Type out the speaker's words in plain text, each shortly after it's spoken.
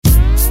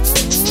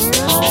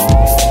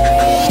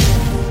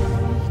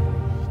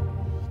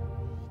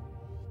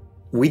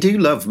We do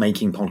love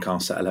making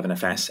podcasts at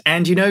 11FS,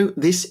 and you know,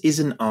 this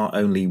isn't our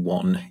only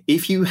one.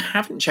 If you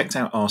haven't checked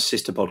out our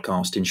sister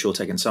podcast,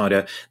 InsurTech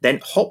Insider, then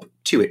hop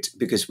to it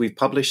because we've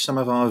published some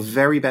of our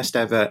very best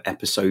ever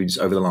episodes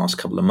over the last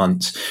couple of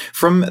months.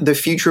 From the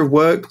future of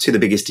work to the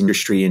biggest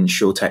industry in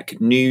InsurTech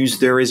news,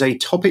 there is a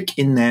topic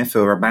in there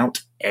for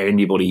about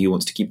anybody who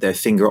wants to keep their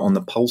finger on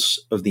the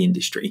pulse of the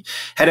industry.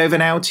 Head over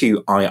now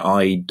to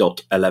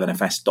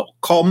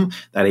ii.11fs.com.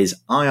 That is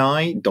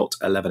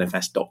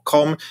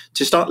ii.11fs.com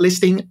to start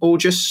listening, or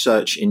just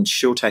search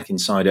InsurTech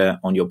Insider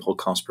on your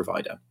podcast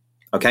provider.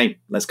 Okay,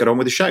 let's get on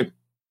with the show.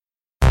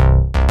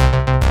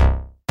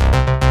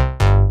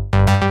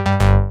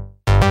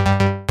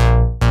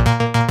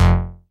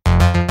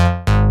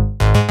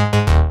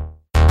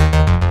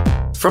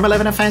 From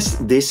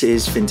 11FS, this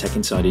is FinTech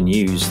Insider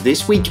News.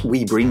 This week,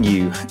 we bring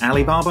you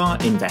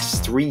Alibaba invests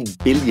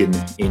 $3 billion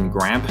in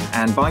Grab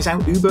and buys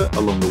out Uber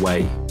along the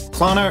way.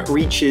 Klarna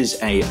reaches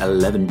a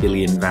 $11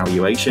 billion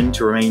valuation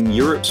to remain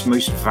Europe's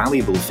most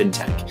valuable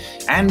FinTech.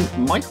 And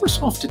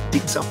Microsoft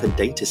digs up a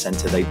data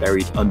center they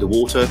buried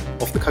underwater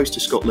off the coast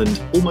of Scotland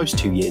almost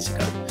 2 years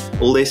ago.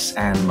 All this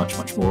and much,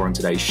 much more on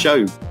today's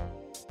show.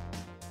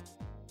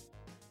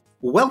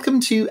 Welcome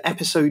to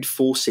episode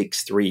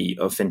 463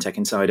 of FinTech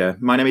Insider.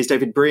 My name is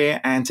David Breer,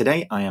 and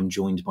today I am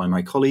joined by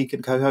my colleague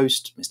and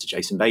co-host, Mr.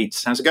 Jason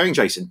Bates. How's it going,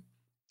 Jason?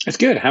 It's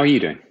good. How are you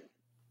doing?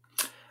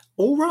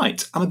 All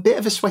right. I'm a bit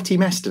of a sweaty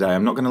mess today,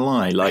 I'm not going to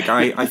lie.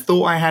 I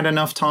thought I had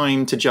enough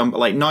time to jump.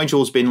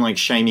 Nigel's been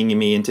shaming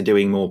me into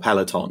doing more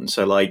Peloton.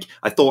 So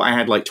I thought I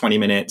had 20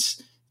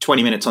 minutes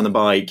on the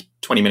bike,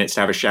 20 minutes to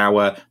have a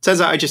shower.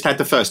 Turns out I just had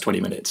the first 20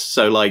 minutes.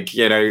 So,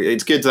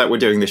 it's good that we're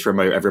doing this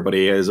remote,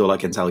 everybody, is all I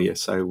can tell you.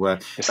 So,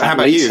 how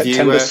about you?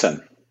 September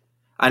sun.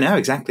 I know,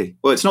 exactly.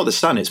 Well, it's not the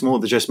sun. It's more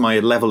just my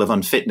level of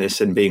unfitness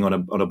and being on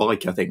a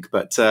bike, I think.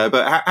 But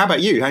how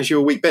about you? How's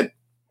your week been?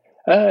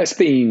 It's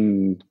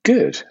been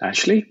good,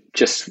 actually.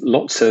 Just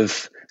lots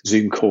of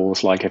Zoom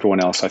calls like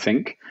everyone else, I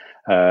think.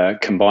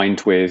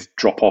 Combined with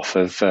drop off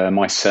of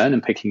my son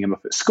and picking him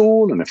up at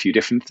school and a few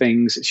different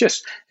things.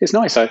 It's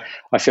nice. I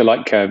feel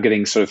like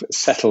getting sort of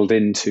settled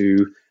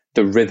into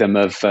the rhythm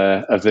of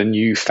the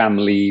new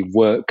family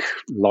work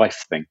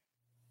life thing.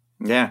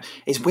 Yeah,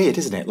 it's weird,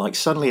 isn't it?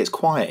 Suddenly it's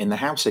quiet in the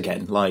house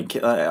again.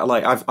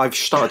 I've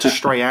started to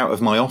stray out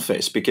of my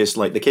office because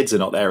the kids are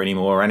not there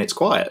anymore and it's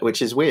quiet,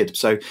 which is weird.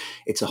 So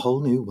it's a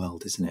whole new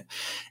world, isn't it?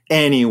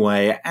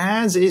 Anyway,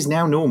 as is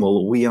now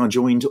normal, we are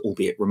joined,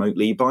 albeit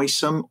remotely, by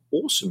some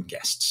awesome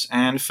guests.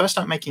 And first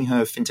up, making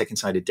her FinTech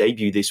Insider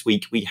debut this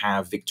week, we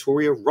have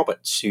Victoria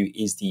Roberts, who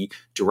is the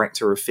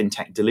Director of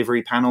FinTech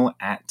Delivery Panel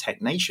at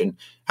Tech Nation.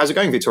 How's it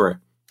going, Victoria?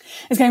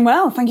 It's going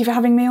well. Thank you for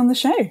having me on the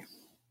show.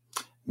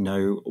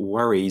 No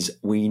worries.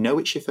 We know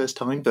it's your first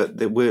time, but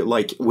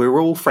we're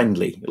all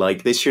friendly.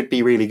 This should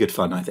be really good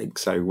fun, I think.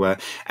 So,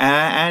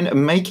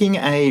 and making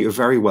a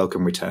very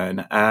welcome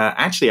return.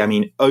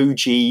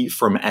 OG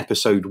from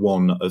episode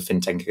 1 of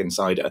FinTech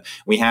Insider.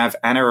 We have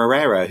Anna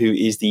Herrera, who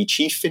is the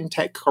Chief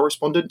FinTech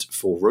Correspondent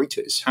for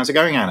Reuters. How's it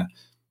going, Anna?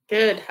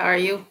 Good. How are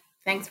you?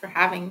 Thanks for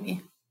having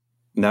me.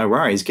 No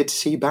worries. Good to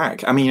see you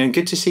back.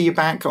 Good to see you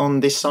back on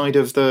this side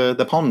of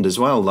the pond as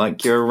well.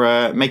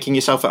 You're making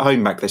yourself at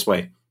home back this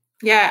way.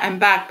 Yeah, I'm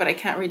back, but I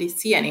can't really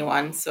see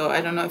anyone. So I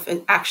don't know if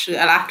I'm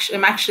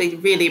actually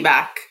really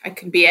back. I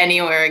could be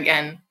anywhere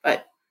again.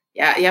 But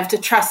yeah, you have to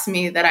trust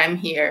me that I'm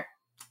here.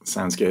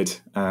 Sounds good.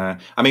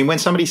 When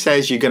somebody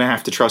says you're going to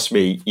have to trust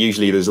me,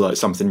 usually there's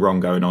something wrong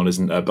going on,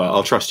 isn't there? But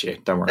I'll trust you.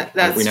 Don't worry.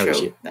 That's we know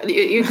true.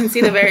 You can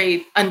see the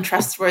very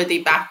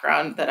untrustworthy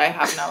background that I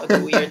have now with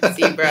the weird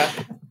zebra.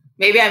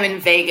 Maybe I'm in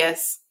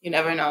Vegas. You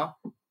never know.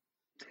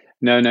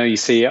 No, you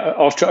see,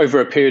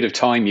 over a period of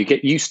time, you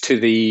get used to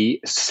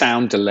the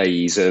sound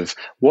delays of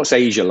what's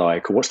Asia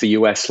like or what's the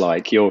US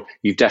like. You've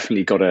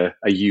definitely got a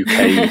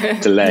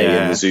UK delay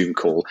in the Zoom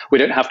call. We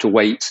don't have to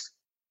wait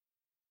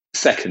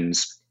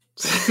seconds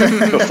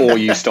before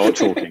you start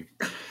talking.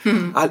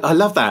 I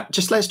love that.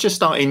 Let's just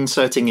start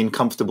inserting in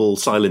comfortable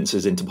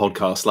silences into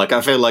podcasts.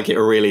 I feel like it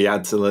will really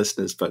add to the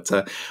listeners. But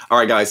all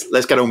right, guys,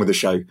 let's get on with the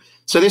show.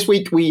 So this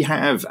week we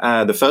have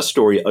the first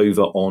story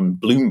over on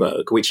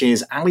Bloomberg, which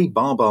is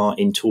Alibaba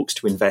in talks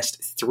to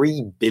invest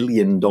 $3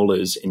 billion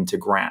into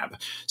Grab.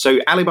 So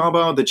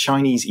Alibaba, the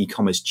Chinese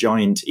e-commerce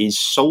giant, is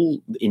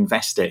sole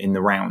investor in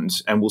the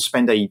round and will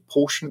spend a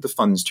portion of the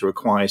funds to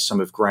acquire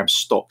some of Grab's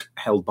stock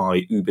held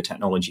by Uber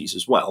Technologies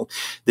as well.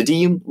 The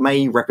deal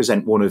may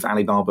represent one of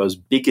Alibaba's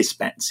biggest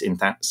bets in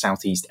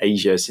Southeast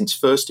Asia since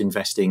first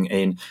investing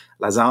in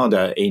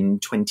Lazada in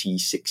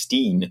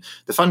 2016.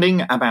 The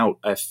funding, about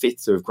a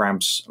fifth of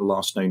Grab's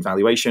last known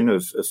valuation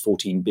of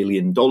 $14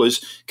 billion,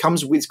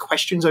 comes with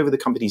questions over the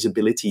company's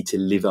ability to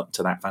live up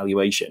to that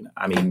valuation.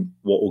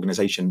 What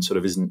organization sort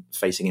of isn't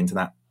facing into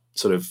that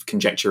sort of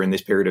conjecture in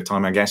this period of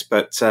time, I guess.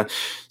 But so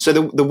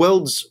the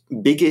world's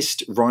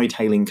biggest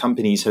ride-hailing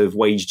companies have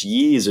waged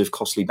years of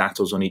costly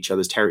battles on each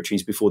other's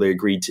territories before they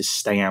agreed to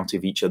stay out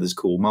of each other's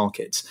core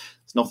markets.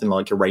 It's nothing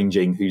like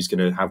arranging who's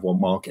going to have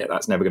one market.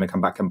 That's never going to come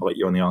back and bite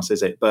you on the arse,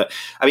 is it? But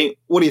I mean,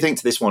 what do you think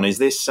to this one? Is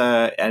this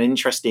an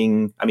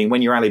interesting, I mean,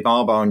 when you're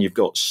Alibaba and you've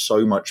got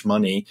so much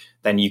money,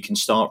 then you can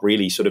start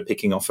really sort of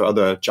picking off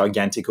other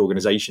gigantic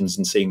organizations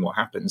and seeing what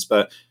happens.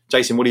 But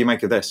Jason, what do you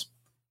make of this?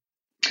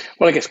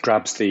 Well, I guess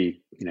Grab's the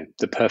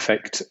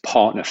perfect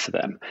partner for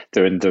them.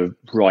 They're in the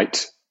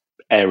right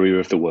area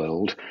of the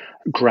world.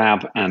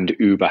 Grab and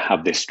Uber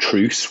have this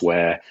truce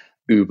where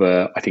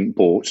Uber, I think,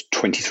 bought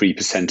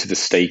 23% of the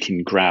stake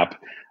in Grab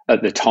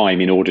at the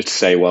time in order to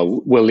say,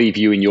 well, we'll leave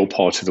you in your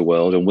part of the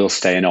world and we'll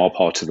stay in our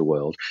part of the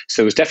world.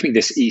 So it was definitely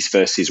this East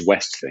versus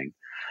West thing.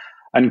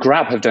 And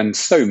Grab have done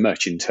so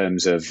much in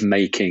terms of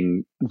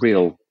making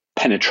real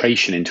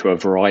penetration into a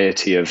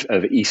variety of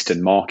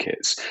Eastern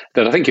markets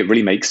that I think it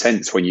really makes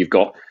sense when you've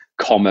got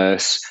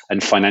commerce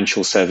and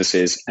financial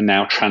services and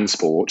now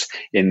transport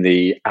in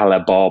the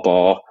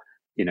Alibaba,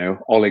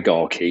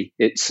 oligarchy.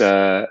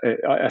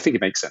 I think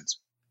it makes sense.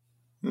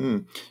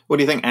 What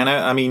do you think, Anna?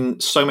 I mean,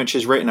 so much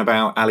is written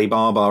about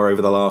Alibaba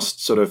over the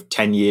last sort of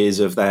 10 years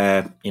of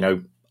their,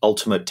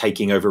 ultimate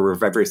taking over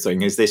of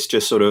everything. Is this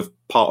just sort of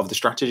part of the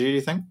strategy, do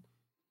you think?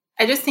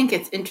 I just think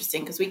it's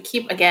interesting because we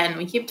keep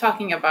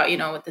talking about,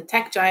 what the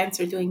tech giants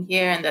are doing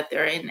here and that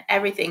they're in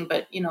everything.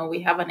 But,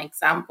 we have an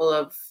example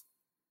of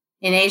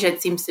in Asia,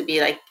 it seems to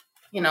be like,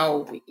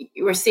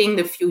 we're seeing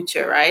the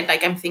future, right?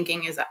 Like I'm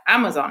thinking, is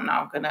Amazon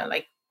now going to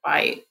like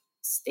buy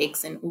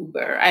stakes in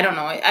Uber? I don't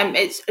know.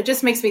 It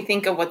just makes me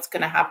think of what's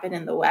going to happen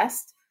in the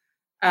West.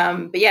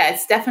 But yeah,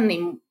 it's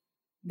definitely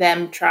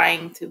them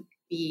trying to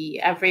be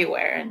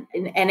everywhere and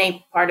in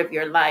any part of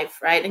your life,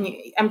 right? And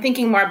I'm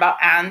thinking more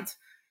about Ant.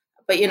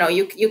 But,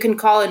 you can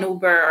call an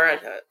Uber or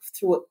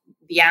through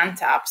the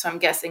Ant app. So I'm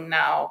guessing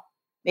now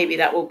maybe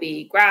that will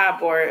be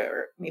Grab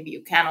or maybe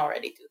you can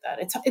already do that.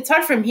 It's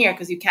hard from here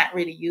because you can't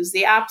really use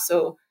the app.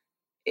 So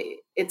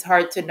it's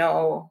hard to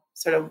know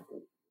sort of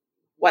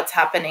what's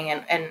happening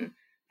and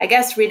I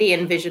guess really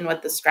envision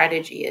what the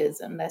strategy is.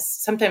 Unless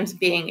sometimes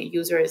being a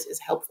user is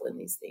helpful in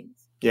these things.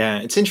 Yeah,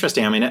 it's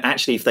interesting. I mean,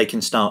 actually, if they can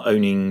start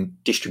owning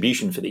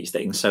distribution for these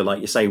things, so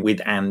like you say,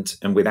 with Ant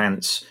and with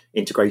Ant's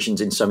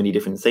integrations in so many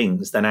different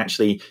things, then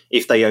actually,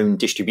 if they own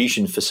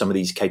distribution for some of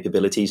these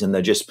capabilities and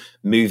they're just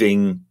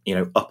moving,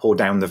 up or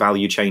down the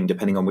value chain,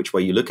 depending on which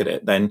way you look at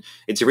it, then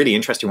it's a really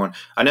interesting one.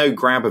 I know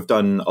Grab have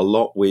done a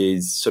lot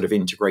with sort of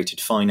integrated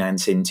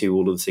finance into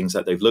all of the things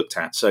that they've looked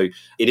at. So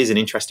it is an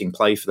interesting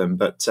play for them.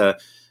 But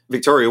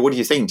Victoria, what do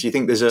you think? Do you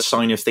think there's a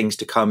sign of things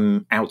to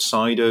come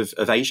outside of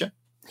Asia?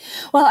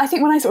 Well, I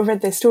think when I sort of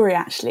read this story,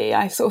 actually,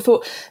 I sort of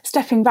thought,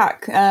 stepping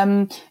back,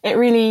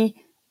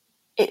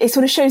 it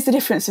sort of shows the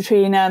difference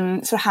between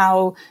sort of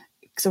how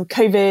sort of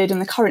COVID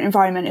and the current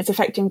environment is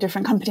affecting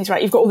different companies,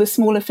 right? You've got all the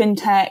smaller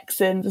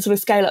fintechs and the sort of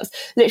scale-ups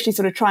literally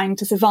sort of trying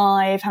to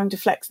survive, having to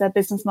flex their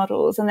business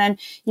models. And then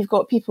you've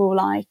got people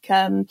like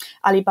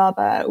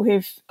Alibaba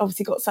who've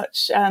obviously got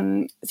such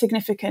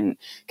significant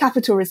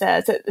capital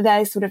reserves that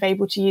they're sort of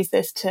able to use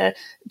this to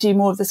do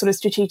more of the sort of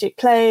strategic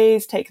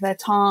plays, take their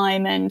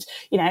time. And,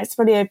 it's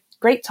probably a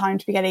great time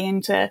to be getting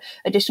into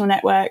additional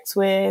networks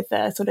with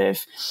sort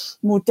of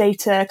more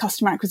data,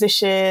 customer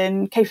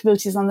acquisition,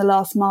 capabilities on the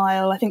last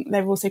mile. I think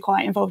they're also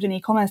quite involved in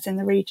e-commerce in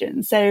the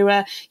region.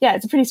 So,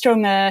 it's a pretty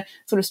strong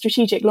sort of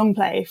strategic long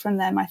play from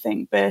them, I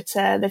think. But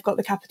they've got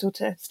the capital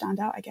to stand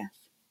out, I guess.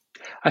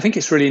 I think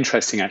it's really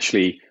interesting,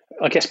 actually,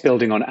 I guess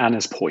building on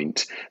Anna's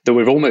point, that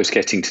we're almost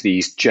getting to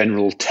these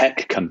general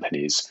tech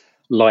companies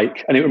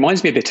and it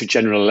reminds me a bit of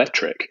General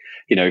Electric,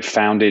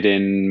 founded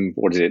in,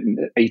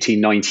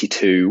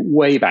 1892,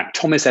 way back,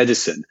 Thomas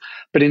Edison.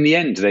 But in the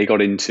end, they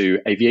got into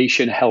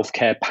aviation,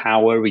 healthcare,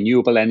 power,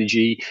 renewable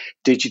energy,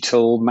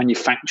 digital,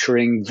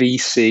 manufacturing,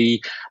 VC.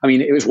 I mean,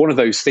 it was one of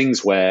those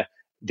things where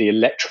the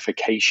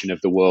electrification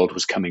of the world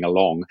was coming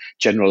along.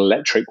 General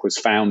Electric was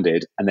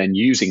founded, and then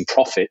using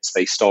profits,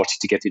 they started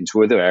to get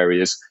into other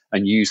areas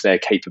and use their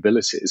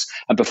capabilities.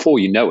 And before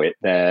you know it,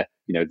 they're,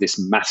 this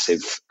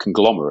massive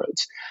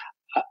conglomerate.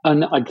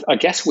 And I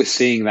guess we're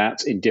seeing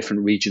that in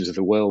different regions of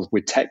the world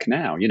with tech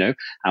now.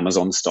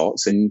 Amazon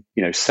starts in,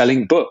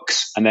 selling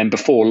books, and then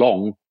before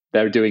long,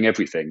 they're doing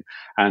everything.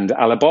 And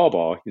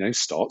Alibaba,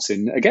 starts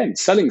in, again,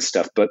 selling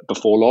stuff, but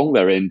before long,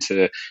 they're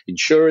into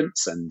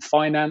insurance and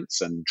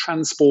finance and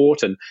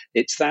transport. And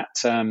it's that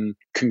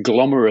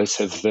conglomerate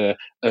of the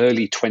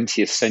early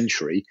 20th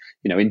century,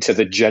 into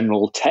the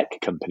general tech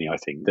company, I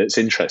think, that's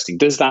interesting.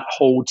 Does that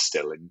hold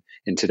still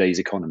in today's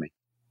economy?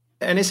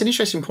 And it's an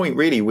interesting point,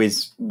 really,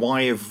 with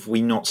why have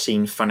we not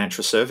seen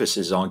financial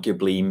services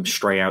arguably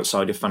stray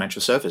outside of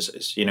financial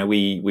services?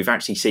 We've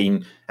actually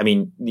seen,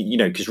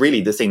 because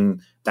really the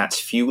thing that's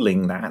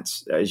fueling that,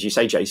 as you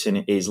say, Jason,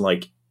 is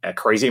like a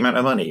crazy amount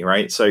of money,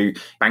 right? So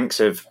banks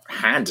have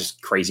had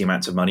crazy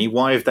amounts of money.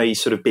 Why have they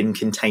sort of been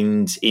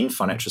contained in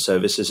financial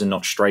services and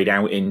not strayed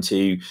out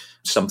into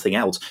something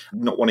else?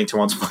 Not wanting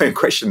to answer my own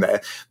question there,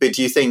 but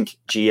do you think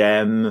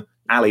GM,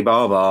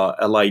 Alibaba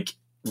are like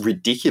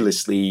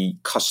ridiculously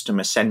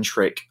customer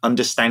centric,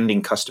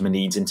 understanding customer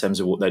needs in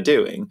terms of what they're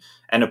doing,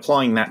 and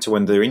applying that to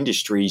other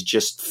industries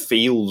just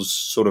feels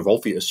sort of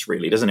obvious,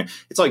 really, doesn't it?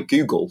 It's like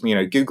Google.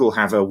 Google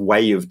have a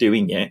way of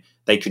doing it.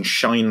 They can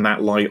shine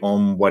that light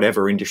on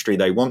whatever industry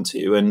they want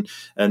to,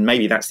 and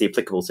maybe that's the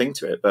applicable thing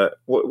to it. But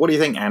what do you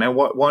think, Anna?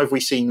 Why have we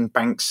seen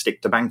banks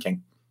stick to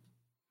banking?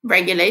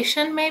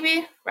 Regulation,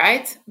 maybe,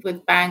 right?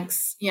 With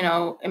banks,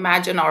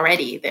 imagine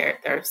already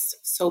they're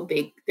so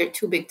big, they're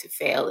too big to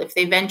fail. If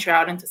they venture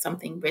out into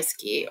something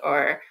risky,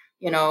 or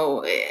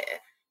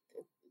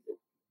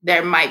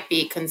there might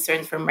be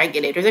concerns from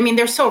regulators. I mean,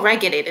 they're so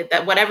regulated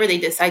that whatever they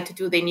decide to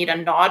do, they need a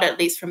nod at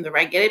least from the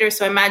regulator.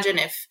 So imagine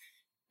if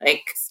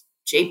like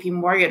JP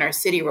Morgan or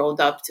Citi rolled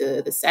up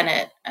to the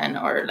Senate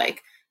or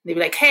like they'd be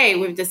like, hey,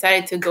 we've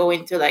decided to go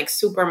into like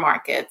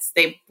supermarkets.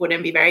 They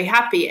wouldn't be very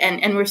happy.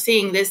 And we're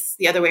seeing this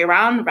the other way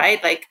around,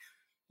 right? Like,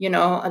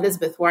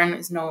 Elizabeth Warren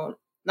is no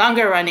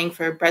longer running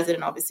for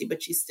president, obviously,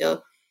 but she's still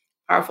a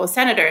powerful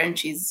senator. And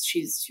she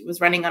was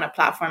running on a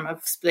platform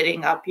of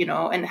splitting up,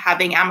 and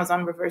having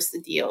Amazon reverse the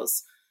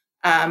deals.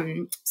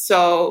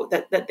 So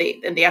that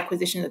the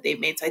acquisition that they've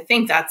made. So I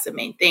think that's the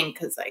main thing,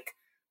 because like,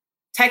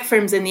 tech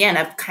firms in the end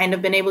have kind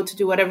of been able to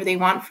do whatever they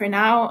want for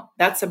now.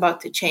 That's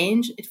about to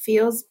change, it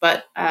feels.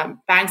 But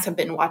banks have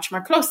been watched more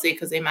closely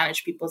because they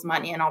manage people's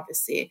money. And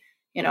obviously,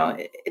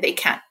 they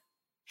can't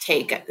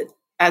take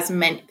as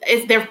many.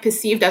 They're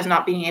perceived as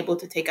not being able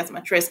to take as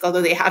much risk,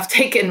 although they have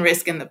taken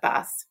risk in the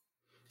past.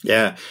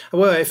 Yeah.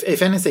 Well,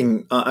 if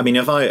anything, I mean,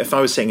 if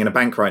I was sitting in a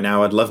bank right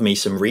now, I'd love me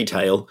some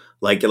retail,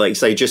 like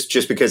say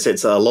just because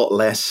it's a lot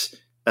less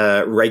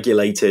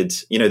regulated.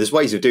 There's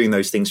ways of doing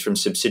those things from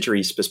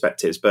subsidiaries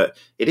perspectives, but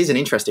it is an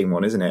interesting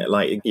one, isn't it?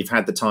 Like, you've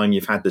had the time,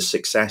 you've had the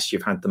success,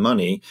 you've had the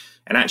money,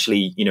 and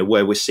actually,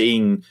 where we're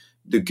seeing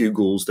the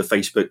Googles, the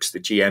Facebooks, the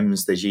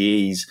GMs, the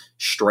GEs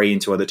stray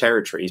into other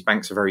territories,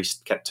 banks are very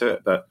kept to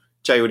it. But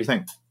Jay, what do you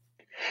think?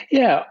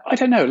 Yeah, I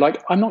don't know.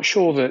 Like, I'm not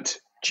sure that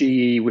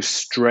GE was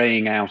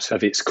straying out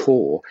of its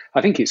core.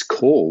 I think its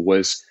core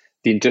was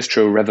the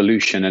Industrial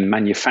Revolution and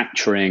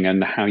manufacturing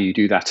and how you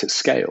do that at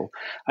scale.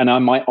 And I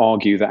might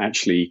argue that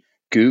actually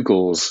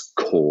Google's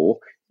core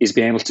is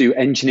being able to do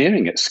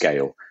engineering at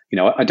scale.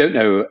 I don't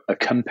know a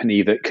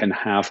company that can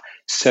have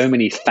so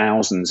many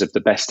thousands of the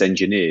best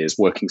engineers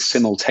working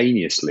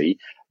simultaneously,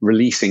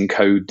 releasing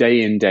code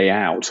day in, day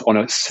out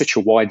on such a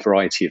wide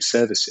variety of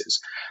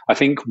services. I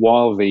think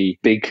while the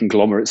big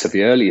conglomerates of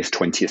the earliest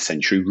 20th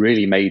century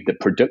really made the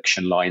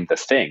production line the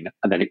thing,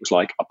 and then it was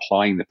like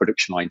applying the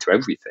production line to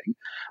everything,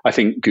 I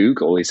think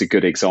Google is a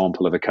good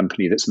example of a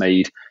company that's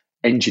made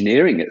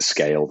engineering at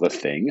scale the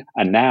thing.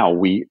 And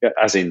now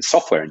as in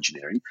software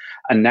engineering,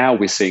 and now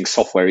we're seeing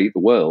software eat the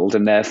world,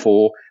 and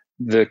therefore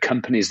the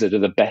companies that are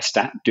the best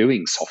at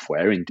doing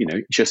software, and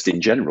just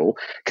in general,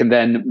 can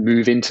then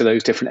move into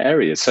those different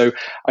areas. So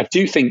I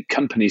do think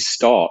companies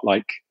start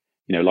like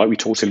we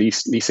talked to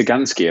Lisa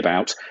Gansky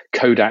about.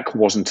 Kodak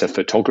wasn't a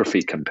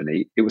photography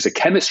company; it was a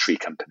chemistry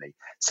company.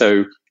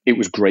 So it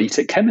was great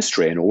at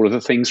chemistry and all of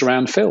the things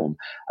around film.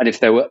 And if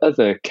there were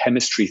other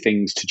chemistry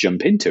things to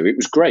jump into, it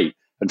was great.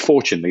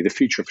 Unfortunately, the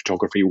future of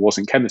photography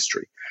wasn't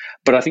chemistry.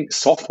 But I think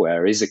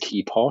software is a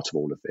key part of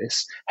all of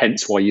this,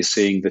 hence why you're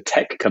seeing the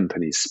tech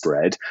companies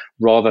spread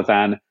rather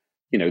than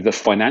the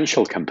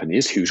financial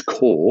companies whose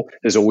core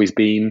has always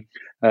been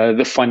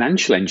the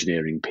financial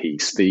engineering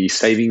piece, the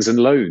savings and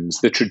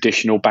loans, the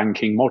traditional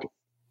banking model.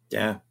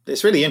 Yeah,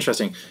 it's really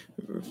interesting.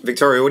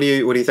 Victoria, what do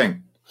you think?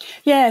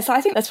 Yeah, so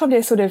I think that's probably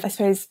a sort of, I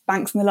suppose,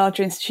 banks and the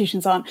larger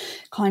institutions aren't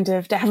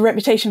they have a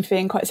reputation for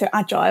being quite so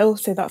agile,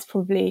 so that's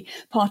probably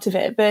part of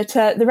it. But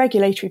the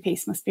regulatory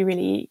piece must be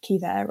really key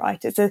there,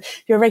 right? If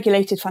you're a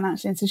regulated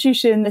financial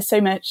institution, there's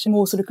so much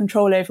more sort of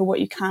control over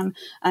what you can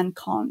and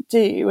can't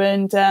do.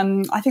 And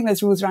I think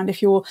there's rules around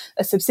if you're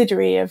a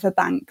subsidiary of a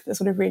bank that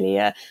sort of really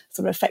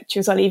sort of affect you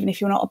as well, even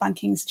if you're not a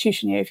banking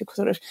institution, if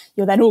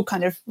you're then all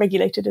kind of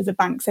regulated as a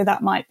bank. So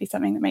that might be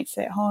something that makes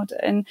it harder.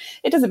 And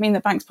it doesn't mean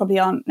that banks probably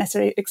aren't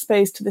necessarily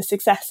exposed to the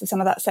success of some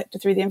of that sector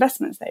through the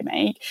investments they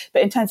make,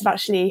 but in terms of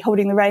actually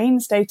holding the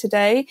reins day to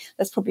day,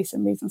 there's probably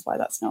some reasons why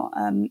that's not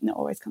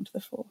always come to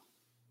the fore.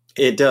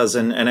 It does,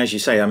 and as you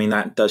say, I mean,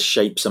 that does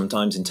shape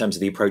sometimes in terms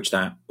of the approach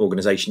that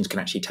organizations can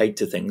actually take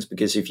to things,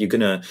 because if you're going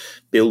to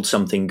build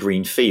something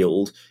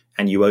greenfield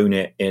and you own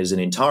it as an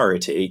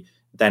entirety,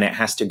 then it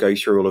has to go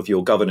through all of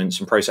your governance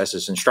and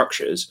processes and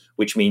structures,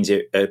 which means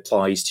it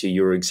applies to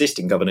your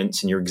existing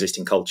governance and your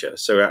existing culture.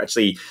 So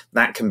actually,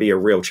 that can be a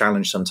real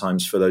challenge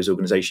sometimes for those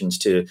organizations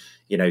to,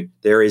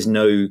 there is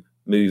no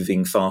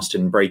moving fast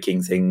and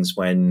breaking things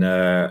when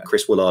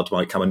Chris Woolard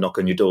might come and knock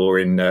on your door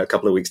in a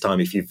couple of weeks'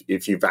 time if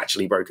you've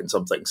actually broken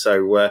something.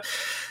 So,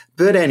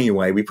 but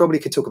anyway, we probably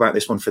could talk about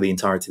this one for the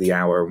entirety of the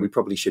hour, and we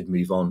probably should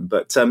move on.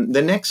 But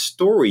the next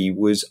story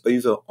was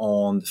over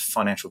on the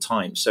Financial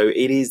Times. So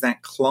it is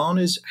that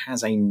Klarna's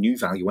has a new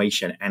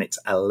valuation, and it's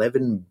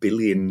 $11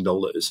 billion.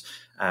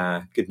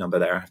 Good number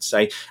there, I have to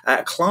say.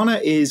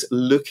 Klarna is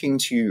looking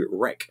to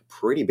wreak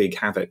pretty big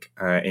havoc,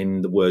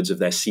 in the words of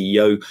their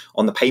CEO,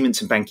 on the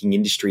payments and banking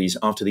industries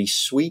after the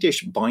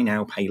Swedish Buy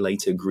Now, Pay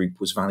Later group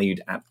was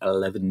valued at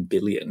 11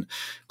 billion.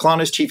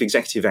 Klarna's chief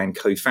executive and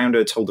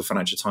co-founder told the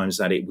Financial Times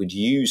that it would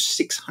use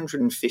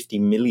 650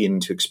 million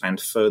to expand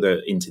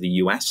further into the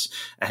US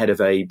ahead of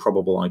a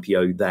probable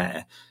IPO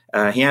there.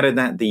 He added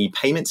that the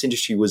payments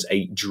industry was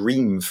a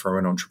dream for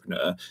an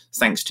entrepreneur,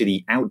 thanks to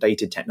the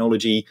outdated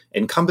technology,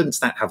 incumbents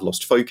that have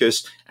lost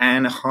focus,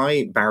 and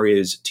high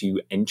barriers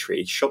to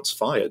entry. Shots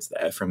fired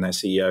there from their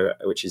CEO,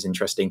 which is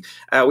interesting.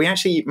 We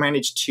actually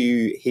managed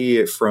to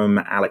hear from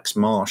Alex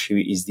Marsh, who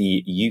is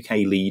the UK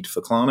lead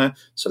for Klarna.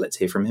 So let's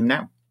hear from him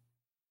now.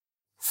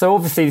 So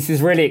obviously this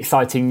is really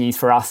exciting news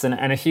for us and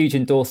a huge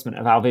endorsement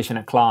of our vision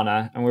at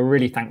Klarna. And we're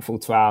really thankful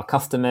to our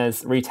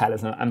customers,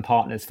 retailers and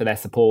partners for their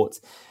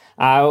support.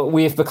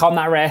 We've become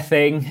that rare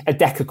thing, a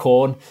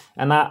decacorn,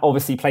 and that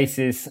obviously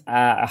places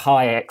a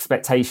high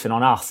expectation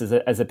on us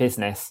as a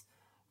business.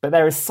 But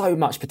there is so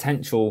much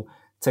potential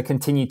to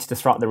continue to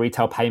disrupt the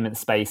retail payment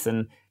space,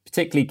 and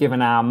particularly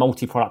given our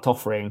multi-product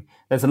offering,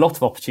 there's a lot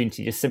of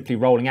opportunity just simply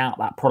rolling out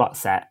that product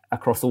set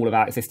across all of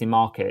our existing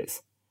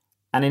markets.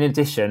 And in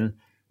addition,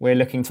 we're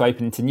looking to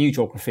open into new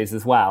geographies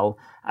as well,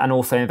 and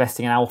also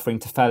investing in our offering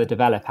to further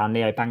develop our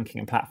neo-banking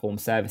and platform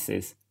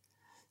services.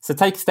 So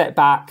take a step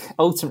back.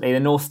 Ultimately, the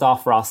North Star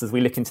for us as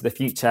we look into the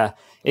future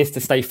is to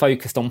stay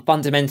focused on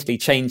fundamentally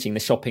changing the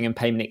shopping and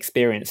payment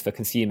experience for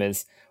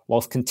consumers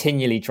whilst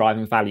continually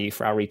driving value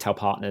for our retail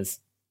partners.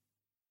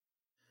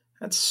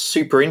 That's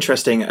super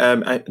interesting.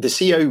 The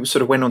CEO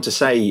sort of went on to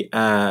say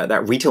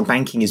that retail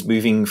banking is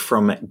moving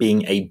from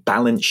being a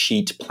balance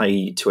sheet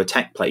play to a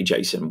tech play,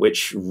 Jason,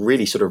 which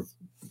really sort of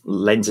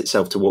lends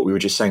itself to what we were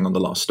just saying on the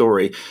last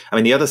story. I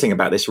mean, the other thing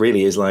about this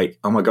really is like,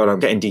 oh my God, I'm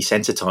getting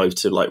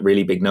desensitized to like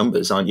really big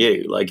numbers, aren't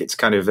you? Like, it's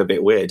kind of a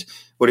bit weird.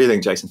 What do you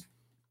think, Jason?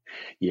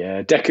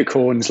 Yeah,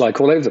 decacorns like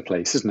all over the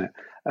place, isn't it?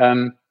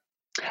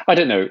 I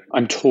don't know.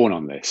 I'm torn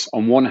on this.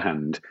 On one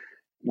hand,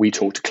 we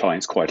talk to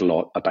clients quite a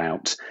lot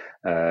about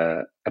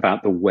the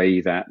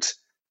way that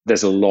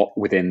there's a lot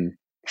within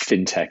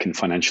fintech and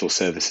financial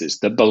services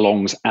that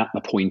belongs at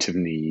the point of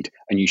need,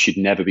 and you should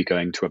never be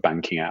going to a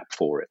banking app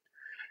for it.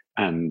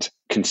 And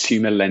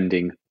consumer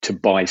lending to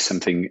buy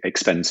something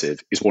expensive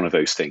is one of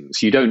those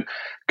things. You don't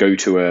go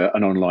to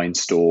an online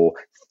store,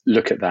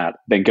 look at that,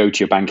 then go to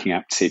your banking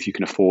app to see if you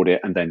can afford it,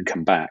 and then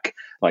come back.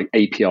 Like,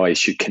 APIs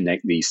should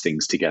connect these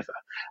things together.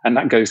 And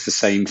that goes the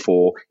same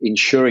for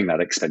insuring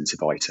that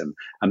expensive item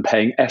and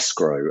paying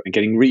escrow and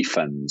getting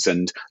refunds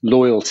and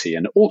loyalty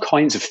and all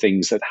kinds of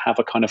things that have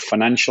a kind of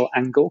financial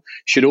angle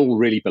should all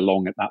really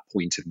belong at that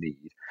point of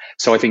need.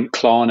 So I think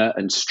Klarna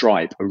and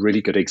Stripe are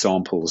really good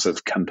examples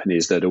of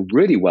companies that are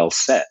really well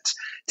set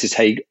to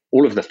take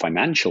all of the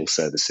financial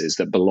services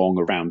that belong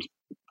around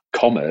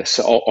commerce,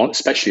 or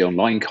especially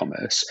online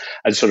commerce,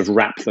 and sort of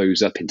wrap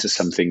those up into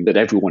something that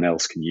everyone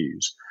else can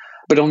use.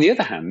 But on the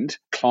other hand,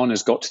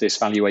 Klarna's got to this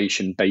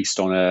valuation based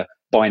on a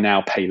buy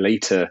now, pay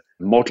later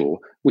model,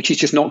 which is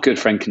just not good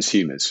for end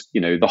consumers.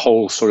 You know, the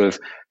whole sort of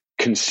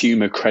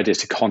consumer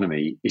credit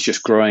economy is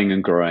just growing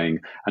and growing,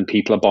 and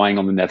people are buying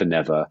on the never,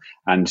 never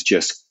and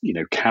just, you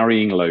know,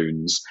 carrying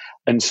loans.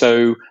 And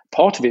so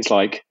part of it's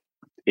like,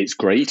 it's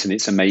great and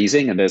it's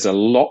amazing and there's a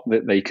lot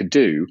that they could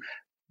do.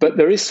 But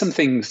there is some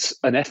things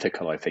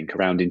unethical, I think,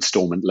 around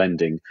installment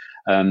lending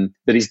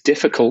that is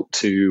difficult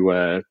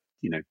to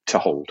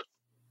hold.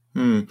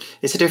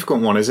 It's a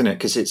difficult one, isn't it?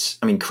 Because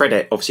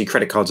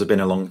credit cards have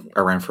been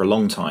around for a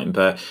long time,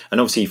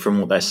 and obviously from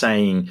what they're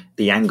saying,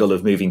 the angle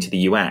of moving to the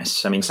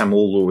US, I mean, Sam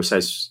always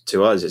says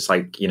to us, it's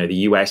like, you know, the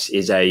US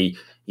is a,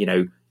 you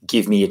know,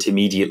 give me it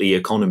immediately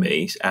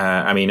economy.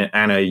 I mean,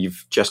 Anna,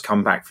 you've just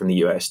come back from the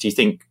US. Do you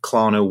think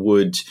Klarna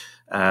would,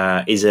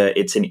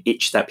 it's an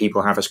itch that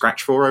people have a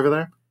scratch for over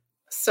there?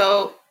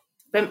 So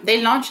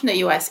they launched in the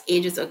US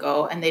ages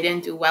ago and they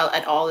didn't do well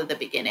at all at the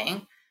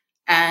beginning.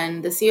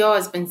 And the CEO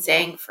has been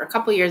saying for a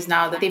couple of years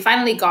now that they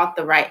finally got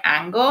the right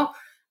angle,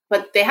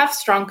 but they have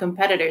strong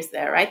competitors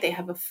there, right? They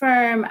have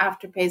Affirm,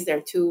 Afterpay's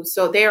there too.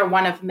 So they are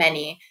one of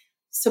many.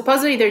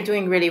 Supposedly they're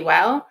doing really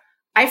well.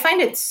 I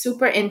find it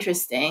super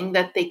interesting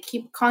that they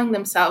keep calling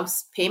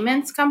themselves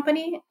payments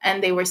company.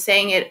 And they were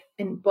saying it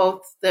in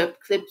both the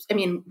clips. I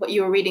mean, what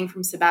you were reading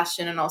from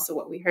Sebastian and also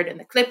what we heard in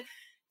the clip,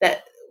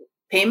 that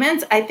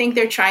payments, I think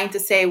they're trying to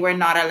say we're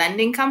not a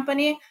lending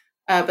company.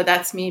 But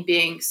that's me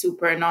being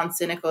super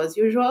non-cynical as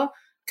usual.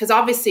 Because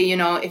obviously, you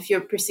know, if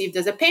you're perceived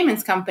as a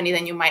payments company,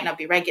 then you might not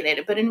be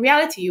regulated. But in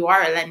reality, you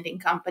are a lending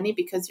company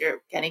because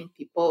you're getting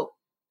people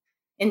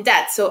in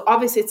debt. So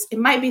obviously, it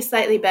might be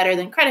slightly better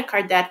than credit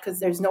card debt because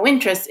there's no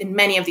interest in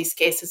many of these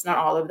cases, not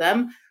all of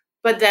them.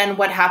 But then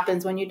what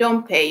happens when you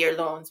don't pay your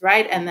loans,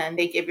 right? And then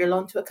they give your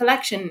loan to a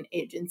collection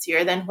agency,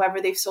 or then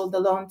whoever they've sold the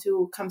loan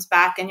to comes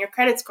back and your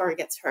credit score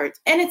gets hurt.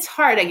 And it's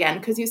hard again,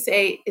 because you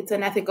say it's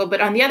unethical.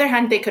 But on the other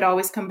hand, they could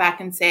always come back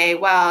and say,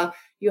 well,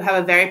 you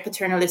have a very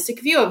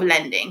paternalistic view of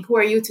lending. Who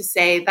are you to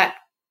say that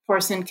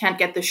person can't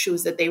get the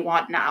shoes that they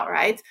want now,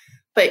 right?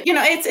 But,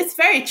 it's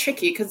very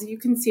tricky because you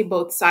can see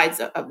both sides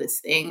of this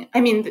thing.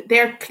 I mean,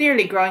 they're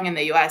clearly growing in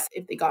the US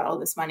if they got all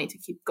this money to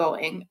keep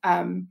going.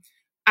 One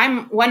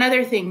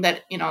other thing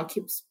that,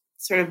 keeps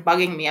sort of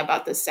bugging me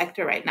about this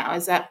sector right now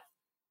is that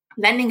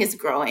lending is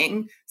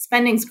growing,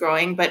 spending's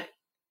growing, but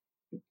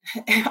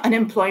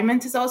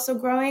unemployment is also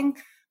growing.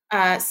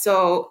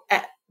 So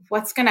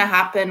what's going to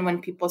happen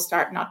when people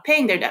start not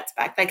paying their debts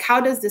back? Like,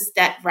 how does this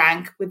debt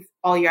rank with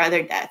all your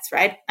other debts,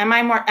 right?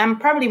 I'm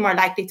probably more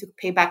likely to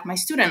pay back my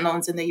student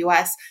loans in the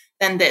US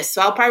than this.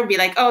 So I'll probably be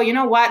like, oh, you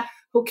know what?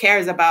 Who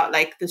cares about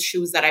like the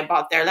shoes that I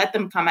bought there? Let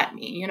them come at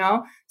me,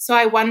 So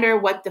I wonder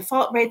what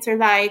default rates are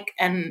like.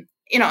 And,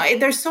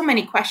 there's so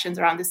many questions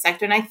around this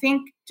sector. And I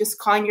think just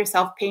calling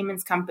yourself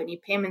payments company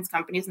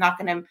is not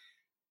going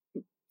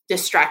to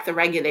distract the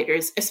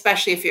regulators,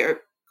 especially if you're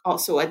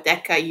also a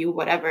DECA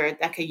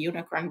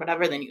unicorn,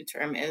 whatever the new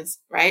term is,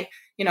 right?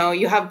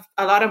 You have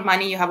a lot of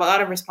money, you have a lot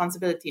of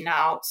responsibility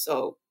now,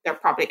 so they're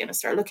probably going to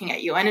start looking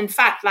at you. And in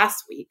fact,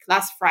 last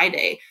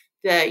Friday,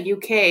 the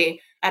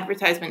UK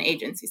advertisement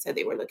agency said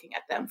they were looking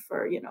at them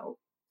for,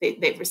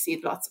 they've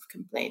received lots of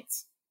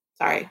complaints.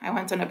 Sorry, I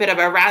went on a bit of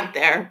a rant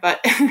there, but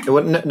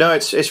well, no,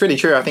 it's really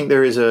true. I think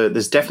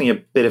there's definitely a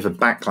bit of a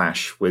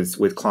backlash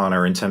with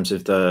Klarna in terms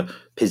of the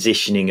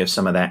positioning of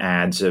some of their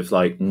ads of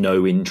like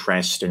no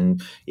interest,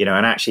 and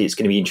and actually it's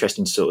going to be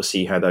interesting to sort of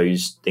see how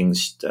those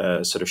things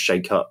sort of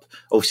shake up.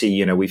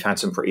 Obviously, we've had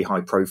some pretty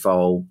high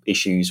profile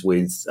issues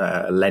with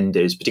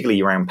lenders,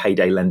 particularly around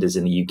payday lenders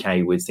in the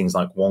UK with things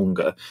like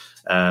Wonga.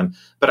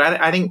 But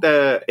I think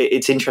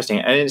it's interesting,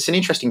 and it's an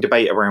interesting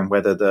debate around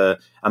whether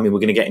we're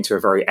going to get into a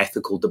very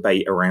ethical debate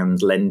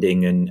around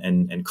lending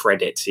and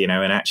credit,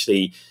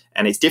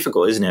 and it's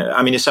difficult, isn't it?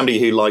 I mean, as somebody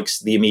who likes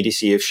the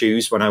immediacy of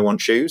shoes when I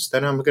want shoes,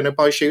 then I'm going to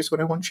buy shoes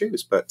when I want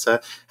shoes. But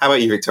how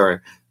about you,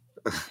 Victoria?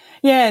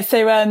 Yeah,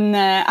 so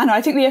Anna,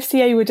 I think the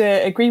FCA would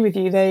agree with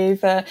you.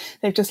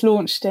 They've just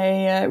launched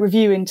a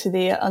review into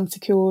the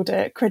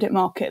unsecured credit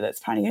market that's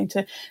apparently going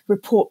to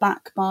report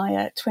back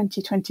by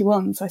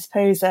 2021. So I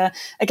suppose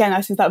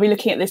that'll be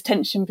looking at this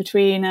tension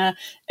between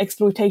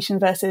exploitation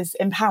versus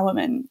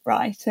empowerment,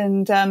 right?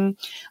 And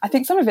I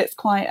think some of it's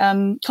quite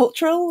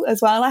cultural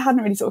as well. I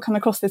hadn't really sort of come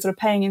across this sort of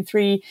paying in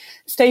 3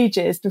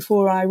 stages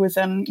before I was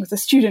a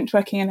student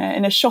working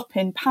in a shop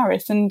in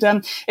Paris, and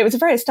it was a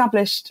very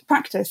established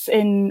practice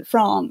in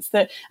France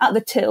that at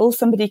the till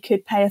somebody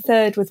could pay a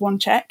third with one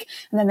check,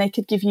 and then they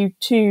could give you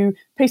 2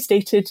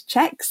 post-dated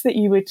checks that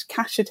you would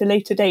cash at a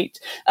later date,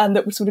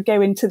 that would sort of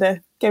go into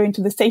the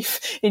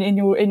safe in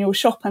your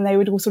shop, and they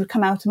would all sort of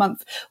come out a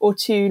month or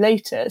 2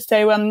 later.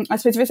 So I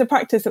suppose if it's a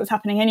practice that was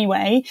happening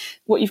anyway,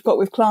 what you've got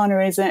with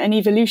Klarna is an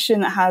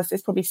evolution that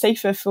is probably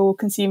safer for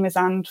consumers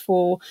and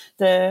for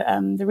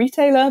the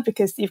retailer,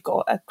 because you've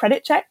got a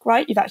credit check,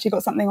 right? You've actually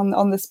got something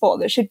on the spot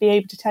that should be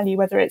able to tell you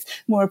whether it's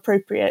more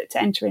appropriate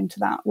to enter into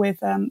that with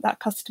that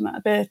customer.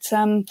 But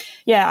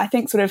I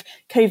think sort of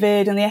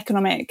COVID and the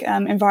economic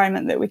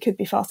environment that we could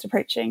be fast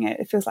approaching,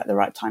 it feels like the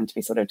right time to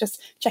be sort of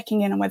just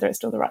checking in on whether it's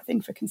still the right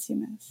thing for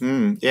consumers.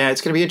 Yeah,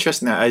 it's going to be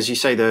interesting that, as you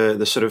say,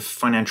 the sort of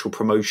financial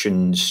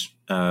promotions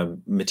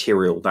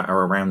material that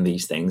are around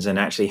these things, and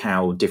actually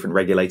how different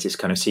regulators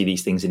kind of see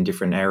these things in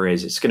different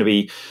areas. It's going to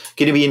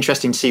be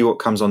interesting to see what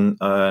comes on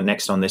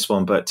next on this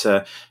one. But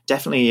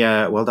definitely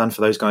well done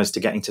for those guys to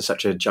getting to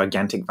such a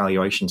gigantic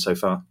valuation so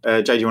far.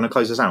 Jay, do you want to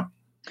close us out?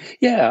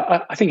 Yeah,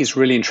 I think it's a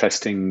really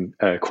interesting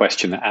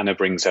question that Anna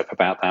brings up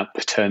about that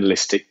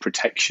paternalistic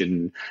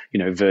protection,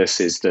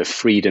 versus the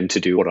freedom to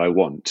do what I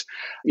want.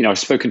 I've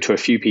spoken to a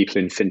few people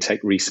in fintech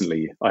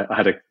recently. I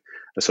had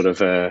a sort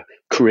of a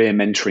career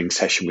mentoring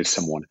session with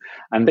someone,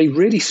 and they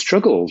really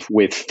struggled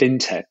with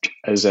fintech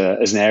as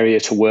an area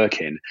to work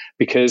in,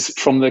 because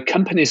from the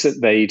companies that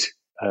they'd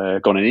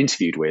gone and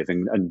interviewed with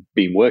and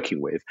been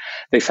working with,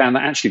 they found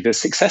that actually the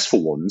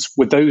successful ones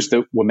were those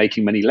that were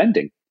making money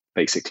lending,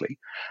 basically.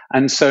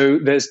 And so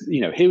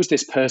here was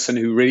this person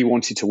who really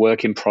wanted to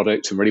work in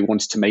product and really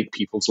wanted to make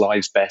people's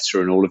lives better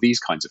and all of these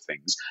kinds of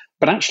things.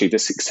 But actually the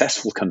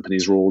successful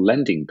companies were all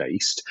lending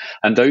based,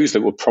 and those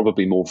that were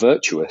probably more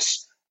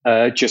virtuous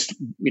just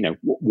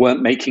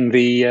weren't making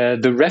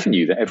the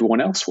revenue that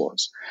everyone else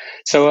was.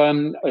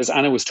 So as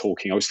Anna was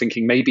talking, I was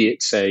thinking maybe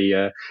it's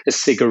a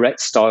cigarette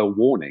style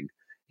warning.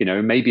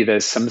 Maybe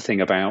there's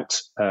something about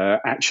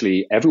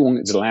actually everyone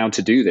is allowed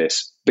to do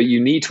this, but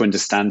you need to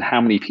understand how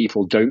many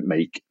people don't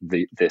make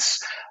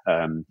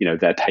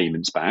their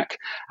payments back,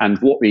 and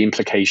what the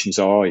implications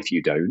are if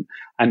you don't,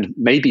 and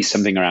maybe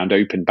something around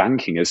open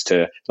banking as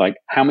to like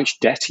how much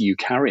debt are you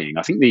carrying.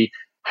 I think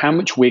how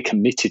much we're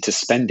committed to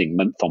spending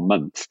month on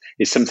month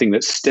is something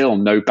that still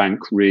no bank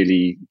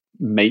really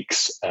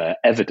makes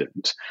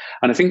evident.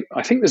 And I think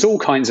there's all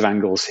kinds of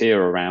angles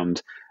here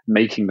around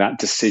making that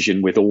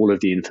decision with all of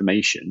the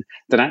information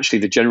that actually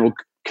the general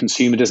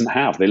consumer doesn't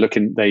have.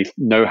 They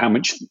know how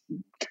much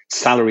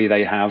salary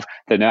they have,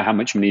 they know how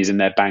much money is in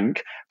their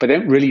bank, but they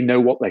don't really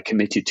know what they're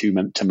committed to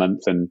month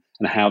and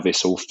how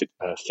this all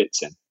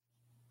fits in.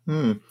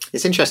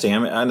 It's interesting,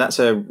 and that's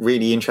a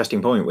really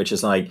interesting point, which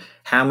is like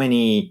how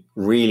many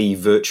really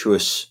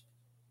virtuous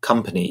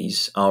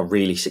companies are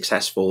really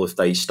successful if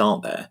they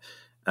start there.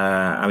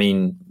 I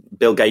mean,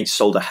 Bill Gates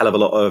sold a hell of a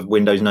lot of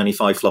Windows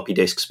 95 floppy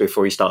disks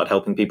before he started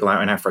helping people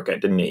out in Africa,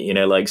 didn't he?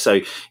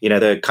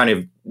 The kind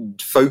of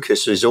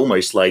focus is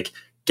almost like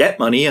get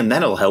money and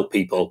then it'll help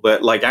people.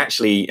 But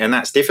actually, and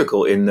that's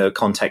difficult in the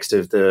context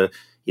of the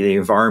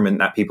environment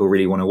that people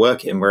really want to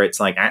work in, where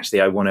it's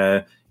actually I want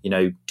to,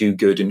 do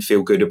good and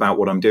feel good about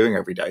what I'm doing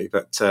every day.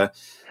 But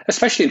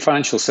especially in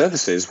financial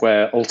services,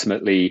 where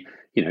ultimately,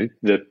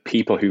 the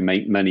people who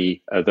make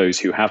money are those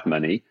who have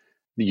money.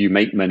 You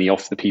make money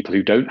off the people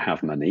who don't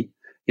have money.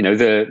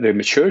 The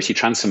maturity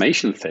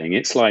transformation thing,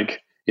 it's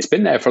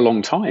been there for a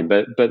long time,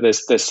 but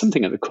there's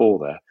something at the core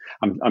there.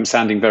 I'm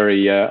sounding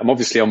very, I'm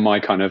obviously on my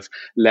kind of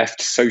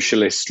left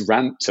socialist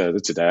rant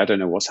today. I don't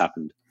know what's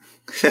happened.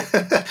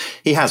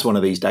 He has one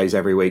of these days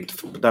every week.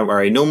 Don't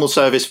worry. Normal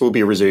service will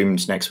be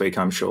resumed next week,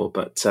 I'm sure.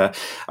 But all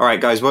right,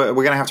 guys, we're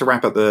going to have to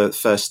wrap up the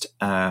first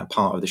part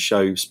of the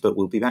show, but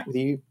we'll be back with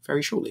you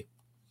very shortly.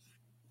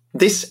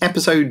 This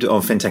episode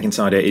of FinTech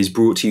Insider is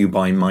brought to you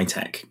by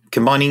Mitek.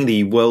 Combining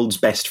the world's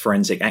best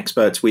forensic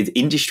experts with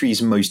industry's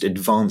most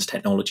advanced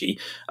technology,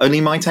 only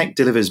Mitek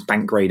delivers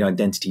bank-grade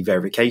identity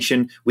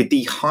verification with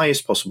the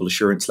highest possible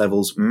assurance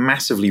levels,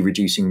 massively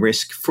reducing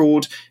risk,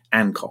 fraud,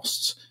 and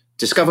costs.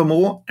 Discover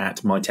more at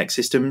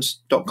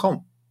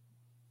miteksystems.com.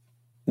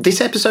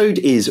 This episode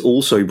is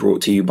also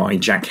brought to you by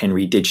Jack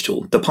Henry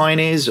Digital, the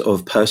pioneers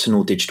of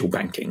personal digital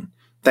banking.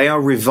 They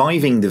are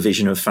reviving the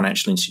vision of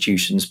financial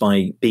institutions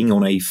by being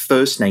on a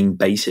first-name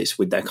basis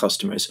with their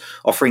customers,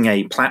 offering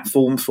a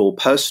platform for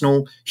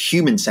personal,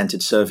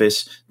 human-centered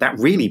service that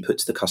really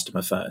puts the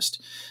customer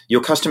first.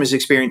 Your customers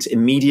experience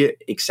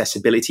immediate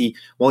accessibility,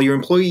 while your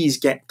employees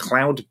get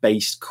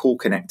cloud-based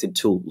core-connected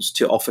tools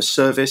to offer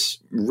service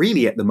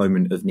really at the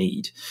moment of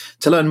need.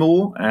 To learn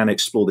more and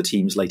explore the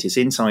team's latest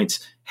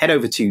insights, head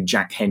over to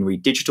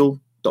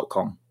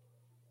jackhenrydigital.com.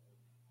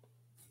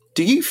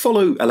 Do you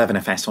follow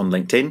 11FS on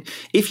LinkedIn?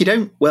 If you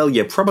don't, well,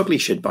 you probably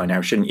should by now,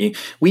 shouldn't you?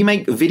 We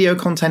make video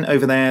content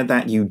over there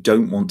that you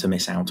don't want to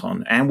miss out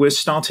on. And we're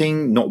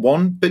starting not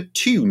one, but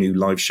 2 new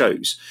live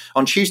shows.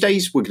 On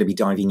Tuesdays, we're going to be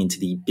diving into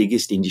the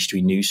biggest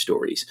industry news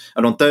stories.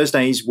 And on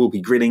Thursdays, we'll be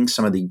grilling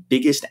some of the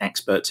biggest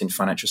experts in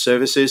financial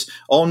services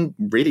on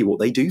really what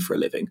they do for a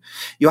living.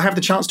 You'll have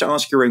the chance to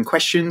ask your own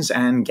questions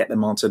and get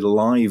them answered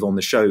live on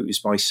the shows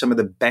by some of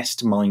the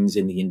best minds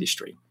in the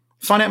industry.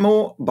 Find out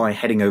more by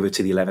heading over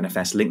to the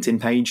 11FS LinkedIn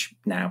page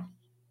now.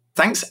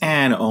 Thanks,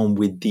 and on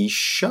with the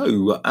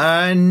show.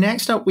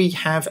 Next up, we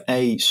have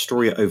a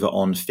story over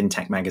on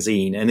FinTech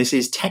Magazine, and this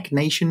is Tech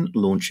Nation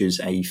launches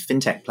a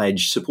FinTech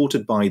pledge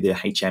supported by the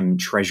HM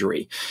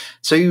Treasury.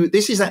 So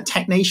this is that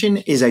Tech Nation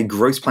is a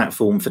growth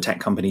platform for tech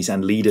companies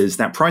and leaders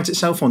that prides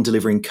itself on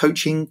delivering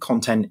coaching,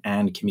 content,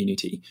 and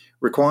community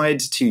required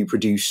to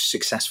produce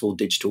successful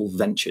digital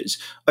ventures.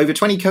 Over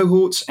 20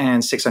 cohorts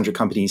and 600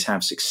 companies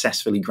have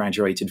successfully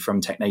graduated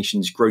from Tech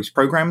Nation's growth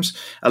programs.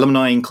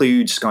 Alumni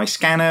include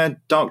Skyscanner,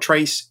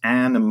 Darktrace,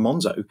 and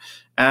Monzo.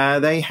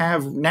 They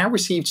have now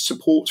received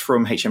support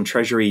from HM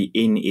Treasury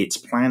in its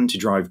plan to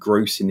drive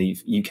growth in the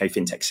UK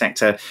fintech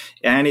sector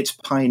and its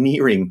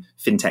pioneering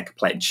fintech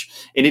pledge.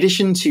 In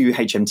addition to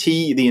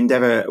HMT, the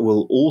endeavour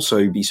will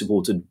also be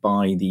supported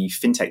by the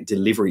Fintech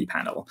Delivery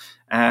Panel.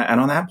 And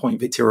on that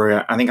point,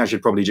 Victoria, I think I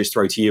should probably just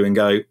throw to you and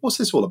go, what's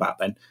this all about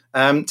then?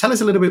 Tell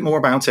us a little bit more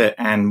about it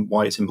and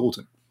why it's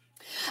important.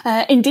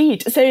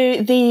 Indeed. So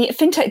the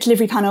FinTech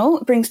Delivery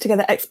Panel brings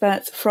together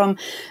experts from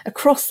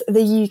across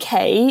the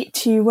UK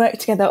to work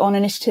together on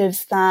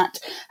initiatives that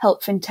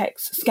help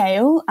fintechs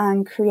scale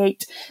and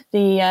create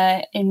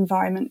the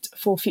environment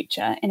for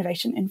future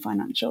innovation in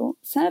financial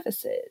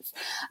services.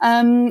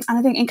 And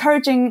I think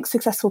encouraging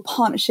successful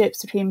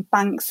partnerships between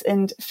banks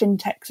and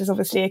fintechs is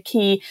obviously a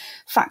key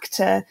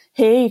factor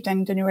here. You've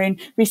done your own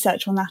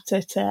research on that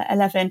at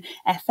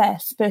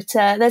 11FS, but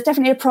there's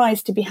definitely a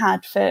prize to be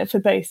had for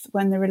both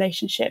when the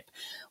relationship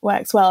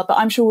works well. But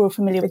I'm sure we're all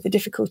familiar with the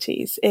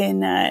difficulties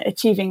in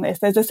achieving this.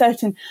 There's a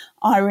certain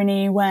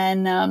irony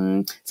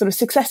when sort of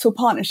successful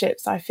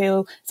partnerships, I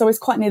feel, it's always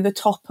quite near the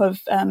top of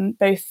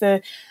both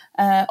the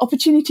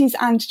opportunities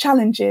and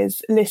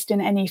challenges list in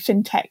any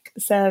fintech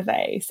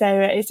survey. So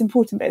it's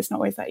important, but it's not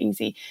always that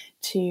easy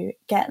to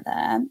get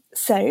there.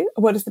 So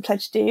what does the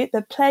pledge do?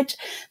 The pledge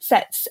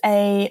sets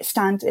a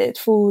standard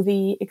for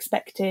the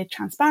expected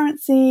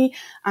transparency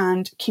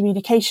and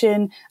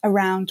communication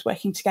around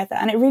working together.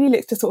 And it really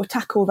looks to sort of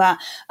tackle that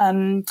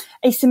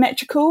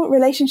asymmetrical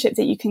relationship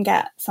that you can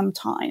get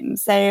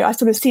sometimes. So I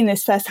sort of seen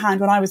this firsthand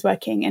when I was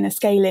working in a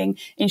scaling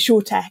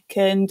insurtech,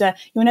 and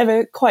you're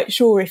never quite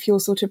sure if you're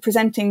sort of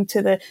presenting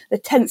to the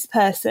 10th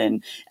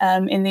person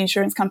in the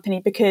insurance company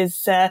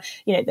because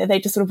they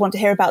just sort of want to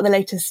hear about the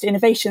latest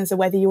innovations or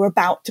whether you're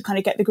about to kind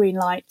of get the green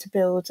light to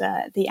build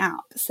the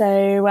app.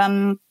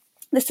 So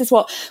this is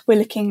what we're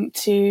looking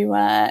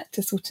to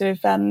sort of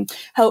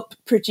help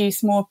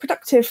produce more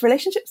productive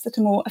relationships that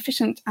are more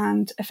efficient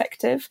and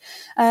effective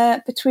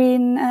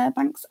between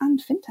banks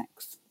and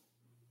fintechs.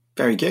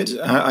 Very good.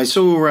 I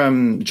saw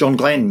John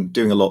Glenn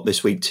doing a lot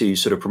this week to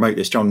sort of promote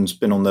this. John's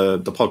been on the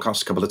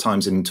podcast a couple of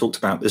times and talked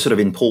about the sort of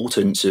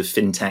importance of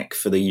fintech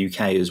for the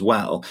UK as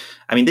well.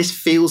 I mean, this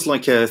feels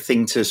like a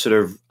thing to sort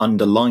of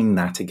underline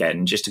that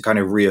again, just to kind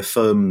of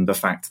reaffirm the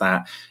fact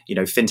that,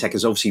 fintech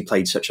has obviously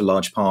played such a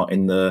large part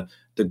in the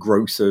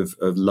growth of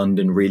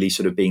London really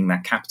sort of being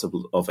that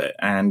capital of it.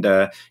 And,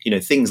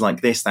 things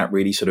like this that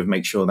really sort of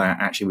make sure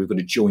that actually we've got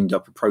a joined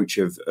up approach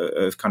of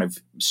kind of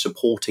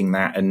supporting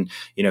that and,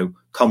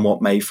 come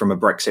what may from a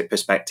Brexit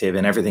perspective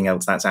and everything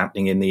else that's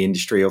happening in the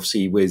industry,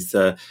 obviously with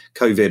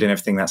COVID and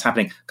everything that's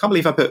happening. Can't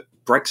believe I put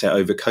Brexit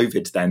over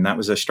COVID then. That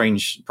was a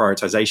strange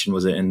prioritization,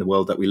 was it, in the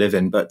world that we live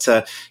in? But,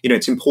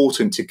 it's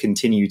important to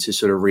continue to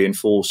sort of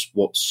reinforce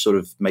what's sort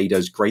of made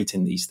us great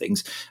in these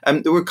things.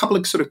 There were a couple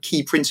of sort of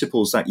key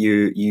principles that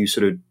you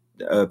sort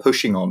of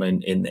pushing on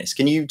in this.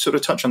 Can you sort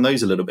of touch on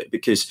those a little bit?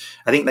 Because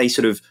I think they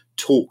sort of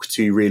talk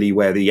to really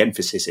where the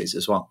emphasis is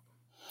as well.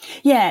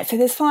 Yeah, so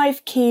there's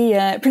 5 key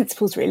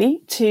principles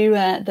really to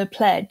the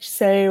pledge.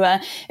 So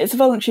it's a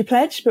voluntary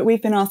pledge, but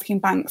we've been asking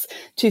banks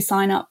to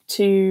sign up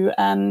to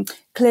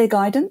clear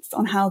guidance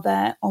on how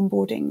their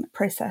onboarding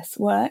process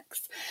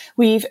works.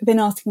 We've been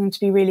asking them to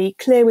be really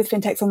clear with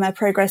fintechs on their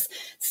progress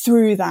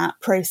through that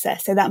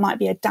process. So that might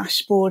be a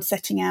dashboard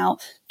setting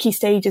out key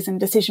stages and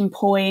decision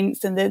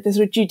points and the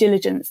sort of due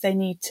diligence they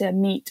need to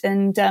meet.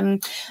 And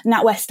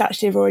NatWest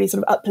actually have already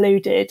sort of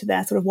uploaded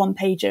their sort of one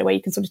pager where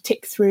you can sort of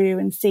tick through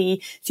and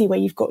see where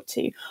you've got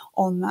to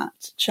on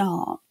that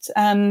chart.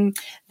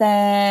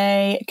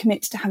 They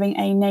commit to having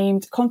a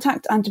named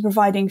contact and to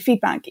providing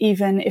feedback,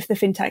 even if the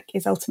fintech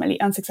is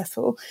ultimately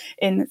unsuccessful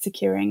in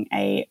securing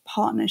a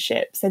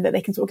partnership, so that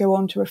they can sort of go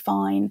on to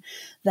refine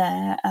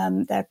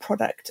their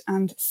product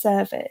and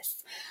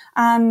service.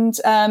 And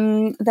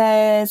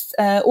there's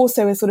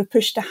also a sort of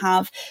push to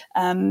have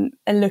a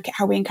look at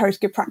how we encourage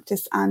good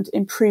practice and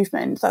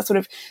improvement. That's sort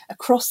of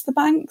across the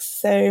banks,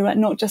 so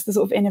not just the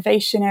sort of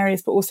innovation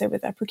areas, but also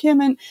with their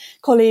procurement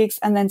colleagues,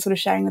 and then sort of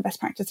sharing the best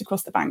practice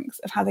across the banks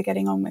of how they're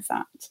getting on with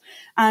that.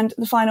 And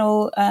the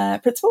final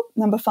principle,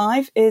 number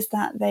 5, is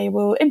that they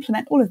will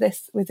implement all of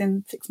this within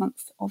 6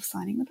 months of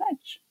signing the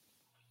pledge.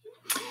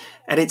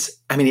 And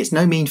it's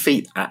no mean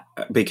feat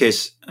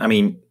because,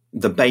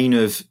 the bane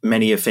of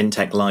many of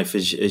fintech life,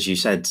 as you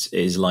said,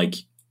 is like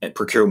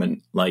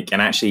procurement.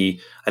 And actually,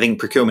 I think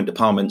procurement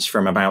departments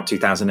from about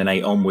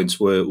 2008 onwards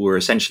were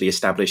essentially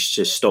established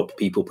to stop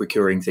people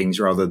procuring things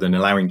rather than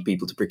allowing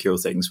people to procure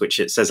things, which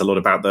it says a lot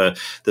about the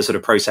sort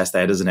of process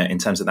there, doesn't it, in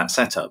terms of that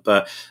setup.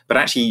 But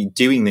actually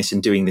doing this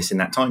in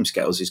that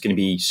timescales is going to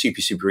be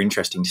super, super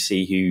interesting to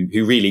see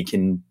who really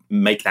can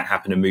make that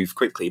happen and move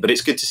quickly. But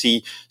it's good to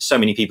see so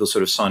many people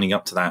sort of signing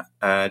up to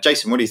that.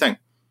 Jason, what do you think?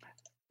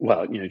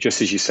 Well,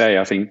 just as you say,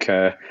 I think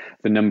the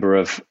number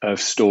of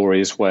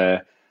stories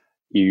where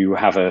you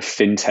have a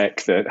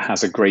fintech that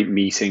has a great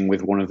meeting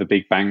with one of the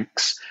big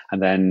banks,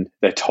 and then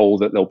they're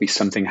told that there'll be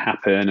something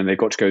happen and they've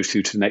got to go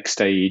through to the next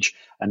stage.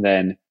 And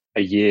then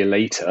a year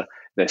later,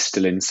 they're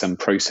still in some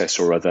process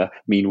or other.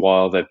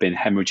 Meanwhile, they've been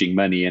hemorrhaging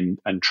money and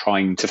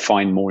trying to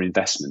find more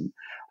investment.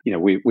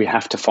 We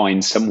have to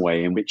find some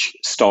way in which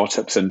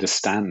startups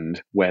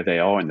understand where they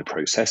are in the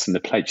process. And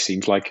the pledge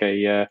seems like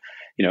a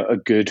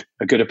good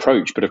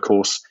approach. But of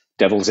course,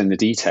 devil's in the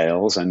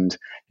details, and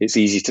it's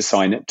easy to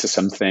sign up to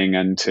something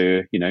and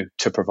to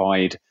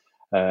provide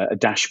a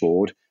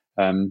dashboard.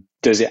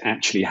 Does it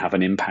actually have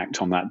an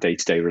impact on that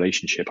day-to-day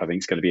relationship? I think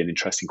it's going to be an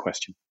interesting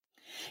question.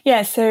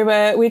 Yeah,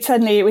 so we'd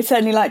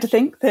certainly like to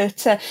think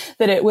that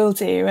it will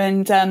do.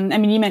 And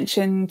you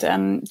mentioned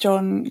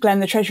John Glenn,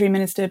 the Treasury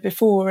Minister,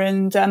 before,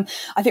 and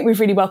I think we've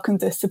really welcomed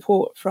the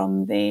support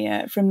from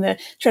the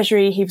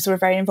Treasury. He was sort of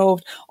very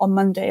involved on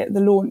Monday at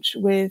the launch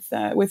with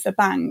the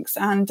banks,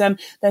 and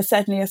there's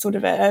certainly a sort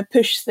of a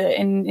push that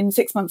in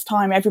 6 months'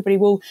 time everybody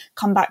will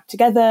come back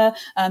together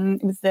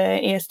with the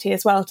EST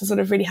as well to sort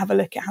of really have a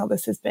look at how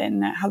this has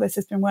been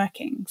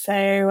working.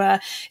 So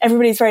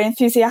everybody's very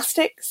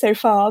enthusiastic so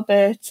far,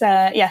 but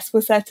yes,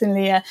 we'll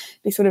certainly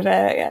be sort of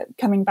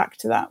coming back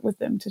to that with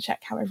them to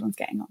check how everyone's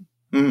getting on.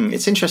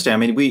 It's interesting.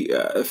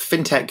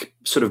 Fintech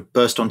sort of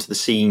burst onto the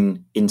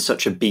scene in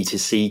such a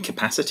B2C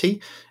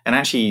capacity. And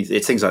actually,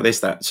 it's things like this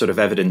that sort of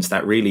evidence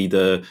that really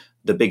the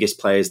biggest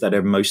players that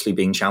are mostly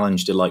being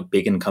challenged are like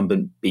big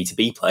incumbent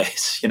B2B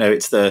players.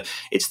 It's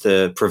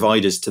the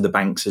providers to the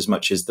banks as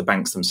much as the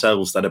banks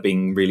themselves that are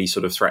being really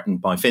sort of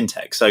threatened by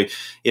fintech. So,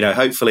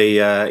 hopefully,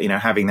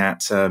 having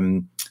that,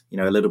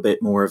 a little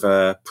bit more of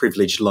a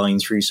privileged line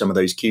through some of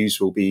those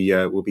queues will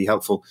be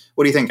helpful.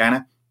 What do you think,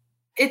 Anna?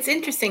 It's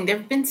interesting. There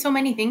have been so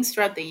many things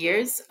throughout the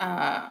years.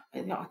 I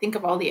think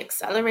of all the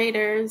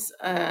accelerators.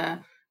 I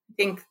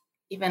think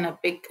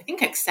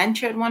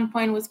Accenture at one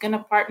point was going to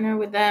partner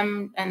with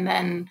them and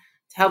then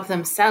to help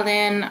them sell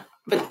in.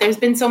 But there's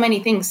been so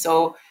many things.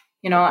 So,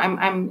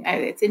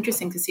 it's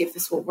interesting to see if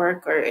this will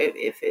work or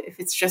if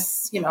it's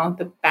just,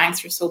 the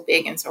banks are so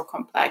big and so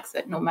complex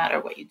that no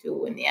matter what you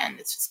do in the end,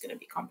 it's just going to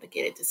be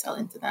complicated to sell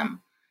into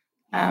them.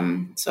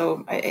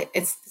 So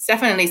it's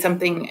definitely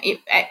something.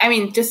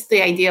 Just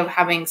the idea of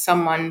having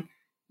someone,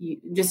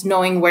 just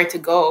knowing where to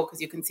go,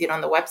 because you can see it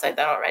on the website,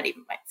 that already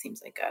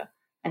seems like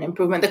an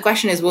improvement. The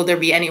question is, will there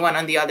be anyone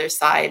on the other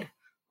side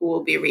who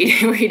will be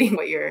reading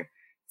what you're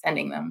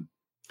sending them?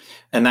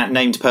 And that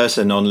named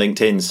person on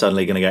LinkedIn is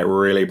suddenly going to get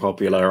really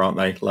popular, aren't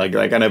they? Like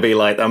they're going to be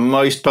like the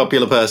most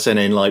popular person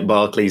in like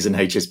Barclays and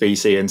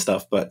HSBC and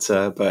stuff. But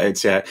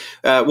it's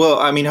well,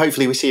 I mean,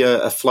 hopefully we see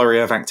a flurry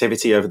of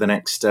activity over the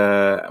next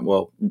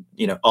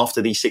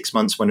after these 6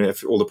 months, when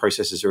if all the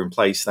processes are in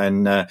place,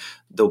 then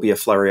there'll be a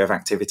flurry of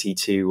activity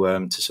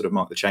to sort of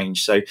mark the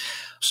change. So,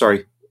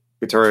 sorry,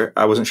 Victoria,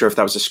 I wasn't sure if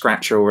that was a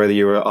scratch or whether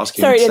you were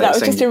asking. Sorry, that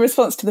was just in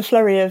response to the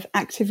flurry of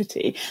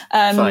activity.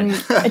 Fine.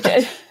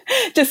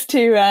 just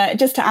to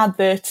add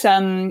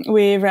that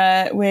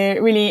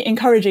we're really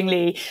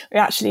encouragingly, we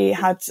actually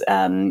had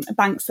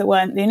banks that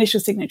weren't the initial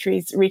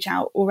signatories reach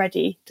out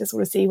already to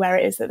sort of see where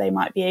it is that they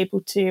might be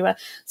able to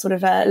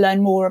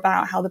learn more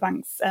about how the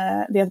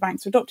other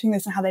banks are adopting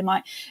this and how they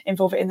might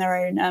involve it in their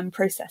own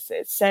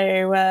processes.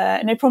 So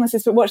no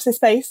promises, but watch this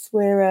space.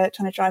 We're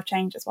trying to drive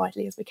change as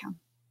widely as we can.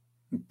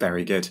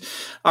 Very good.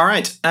 All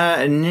right.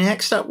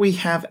 Next up, we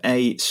have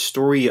a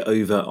story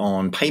over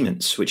on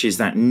payments, which is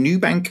that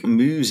Nubank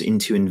moves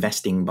into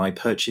investing by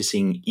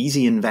purchasing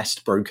Easy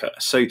Invest Broker.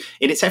 So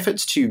in its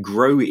efforts to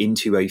grow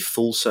into a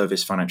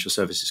full-service financial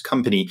services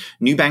company,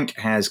 Nubank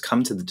has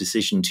come to the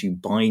decision to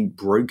buy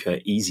broker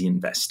Easy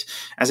Invest.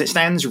 As it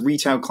stands,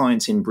 retail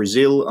clients in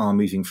Brazil are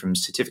moving from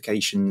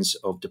certifications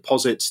of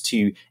deposits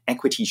to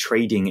equity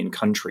trading in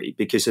country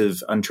because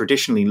of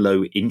untraditionally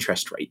low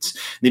interest rates.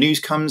 The news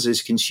comes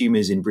as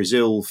consumers in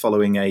Brazil,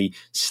 following a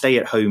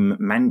stay-at-home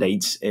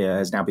mandate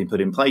has now been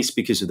put in place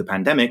because of the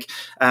pandemic,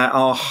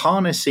 are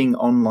harnessing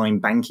online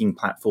banking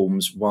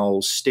platforms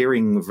while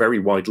steering very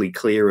widely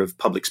clear of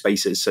public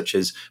spaces such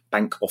as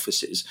bank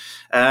offices.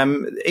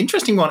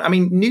 Interesting one. I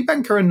mean,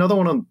 Nubank are another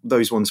one of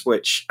those ones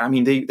which, I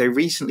mean, they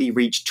recently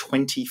reached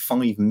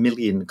 25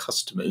 million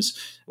customers,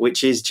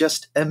 which is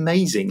just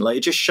amazing. Like,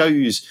 it just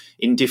shows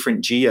in different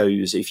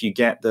geos, if you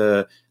get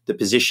the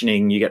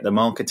positioning, you get the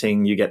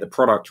marketing, you get the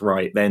product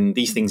right, then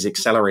these things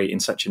accelerate in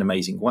such an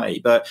amazing way.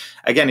 But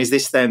again, is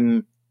this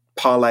them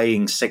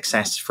parlaying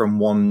success from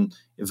one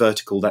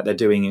vertical that they're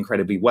doing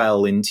incredibly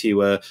well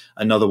into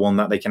another one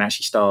that they can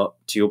actually start,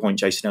 to your point,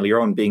 Jason, earlier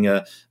on, being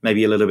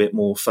maybe a little bit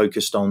more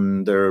focused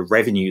on the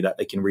revenue that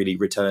they can really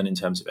return in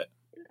terms of it?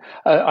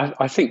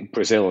 I think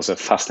Brazil is a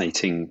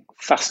fascinating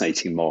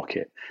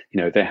market.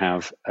 You know, they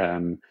have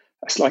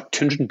it's like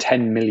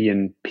 210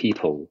 million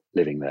people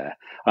living there.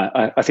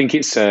 I think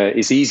it's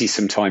easy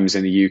sometimes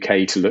in the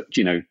UK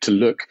to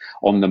look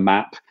on the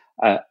map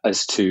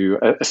as to,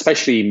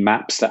 especially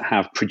maps that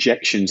have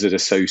projections that are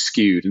so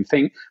skewed, and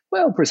think,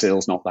 well,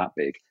 Brazil's not that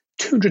big.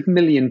 200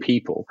 million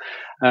people,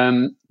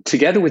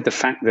 together with the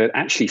fact that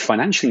actually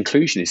financial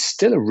inclusion is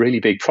still a really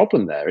big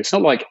problem there. It's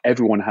not like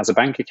everyone has a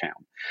bank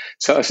account.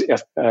 So I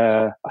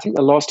think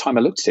the last time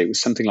I looked at it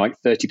was something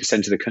like 30%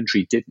 of the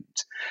country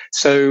didn't.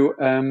 So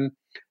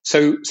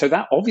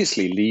that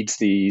obviously leads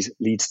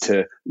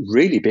to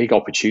really big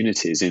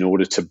opportunities in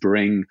order to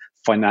bring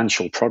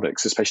financial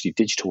products, especially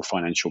digital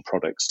financial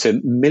products,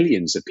 to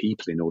millions of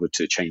people in order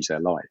to change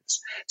their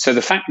lives. So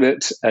the fact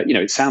that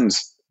it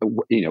sounds,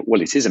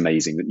 well, it is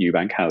amazing that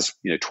Nubank has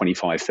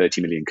 25,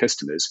 30 million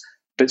customers,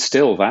 but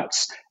still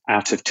that's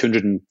out of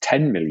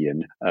 210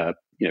 million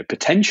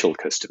potential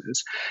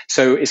customers.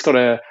 So it's got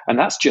and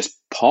that's just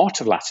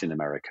part of Latin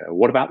America.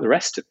 What about the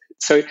rest of it?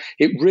 So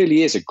it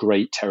really is a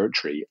great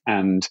territory.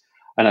 And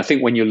I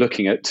think when you're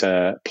looking at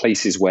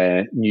places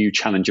where new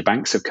challenger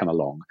banks have come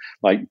along,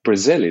 like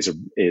Brazil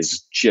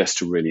is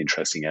just a really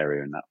interesting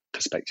area in that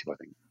perspective, I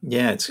think.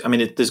 Yeah,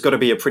 there's got to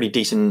be a pretty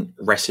decent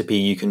recipe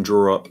you can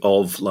draw up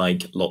of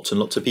like lots and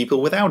lots of people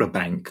without a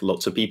bank,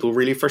 lots of people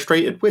really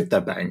frustrated with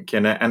their bank,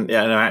 and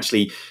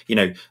actually,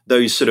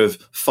 those sort of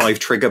 5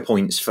 trigger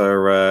points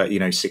for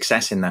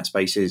success in that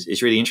space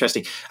is really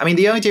interesting. I mean,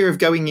 the idea of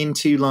going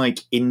into like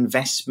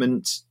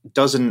investment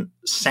doesn't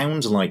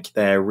sound like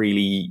they're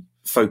really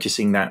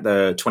focusing that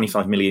the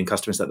 25 million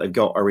customers that they've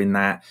got are in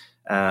that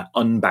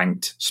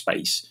unbanked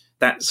space.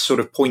 That sort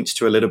of points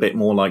to a little bit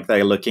more like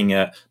they're looking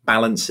at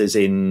balances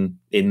in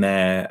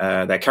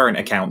their current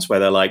accounts, where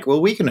they're like,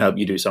 well, we can help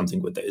you do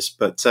something with this.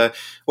 But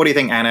what do you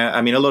think, Anna?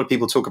 I mean, a lot of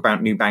people talk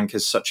about Nubank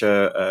as such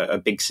a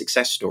big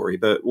success story,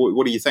 but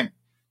what do you think?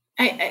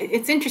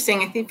 It's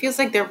interesting. It feels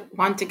like they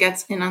want to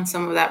get in on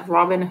some of that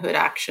Robin Hood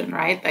action,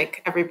 right?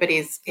 Like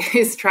everybody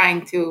is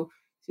trying to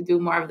do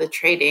more of the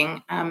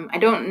trading. I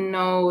don't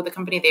know the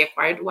company they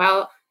acquired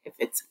well. If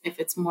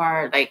it's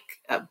more like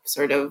a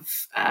sort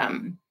of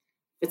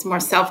it's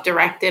more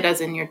self-directed, as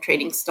in your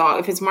trading stock.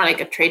 If it's more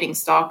like a trading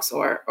stocks,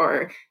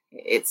 or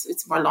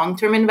it's more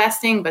long-term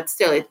investing, but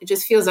still it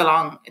just feels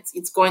along.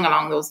 It's going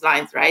along those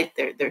lines, right?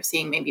 They're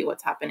seeing maybe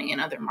what's happening in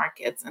other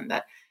markets, and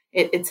that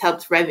it's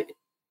helped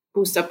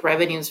boost up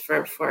revenues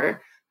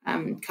for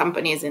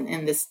companies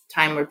in this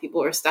time where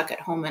people are stuck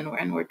at home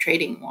and we're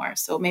trading more.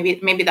 So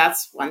maybe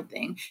that's one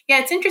thing.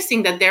 Yeah, it's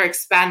interesting that they're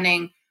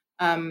expanding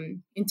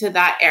into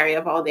that area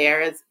of all the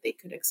areas they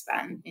could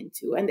expand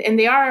into. And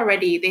they are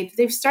already,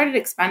 they've started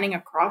expanding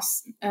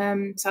across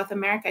South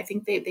America. I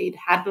think they'd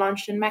had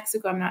launched in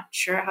Mexico. I'm not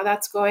sure how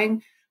that's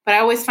going, but I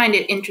always find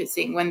it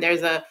interesting when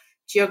there's a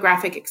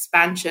geographic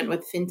expansion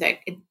with fintech.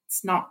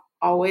 It's not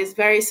always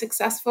very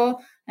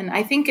successful. And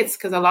I think it's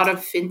because a lot of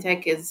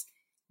fintech is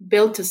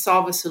built to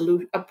solve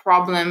a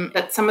problem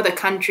that some of the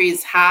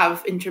countries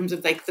have in terms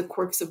of like the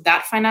quirks of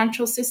that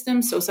financial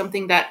system. So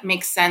something that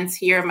makes sense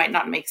here might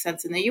not make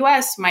sense in the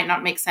US, might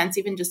not make sense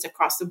even just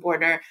across the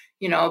border,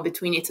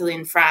 between Italy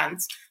and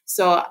France.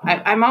 So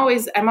I'm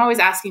always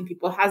asking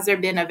people, has there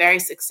been a very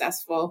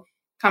successful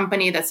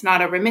company that's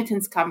not a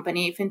remittance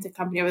company, fintech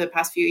company over the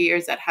past few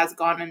years that has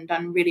gone and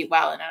done really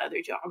well in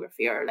another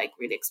geography or like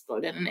really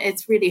exploded? And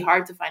it's really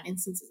hard to find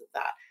instances of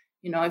that,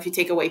 if you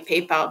take away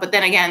PayPal. But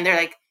then again, they're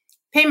like,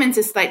 payments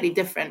is slightly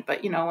different,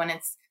 but when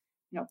it's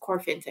core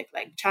fintech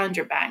like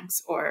challenger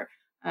banks or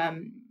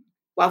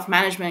wealth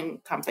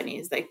management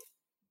companies, like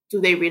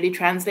do they really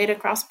translate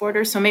across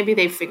borders? So maybe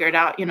they figured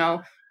out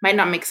might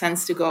not make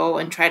sense to go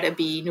and try to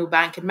be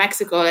Nubank in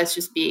Mexico. Let's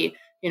just be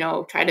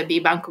try to be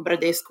Banco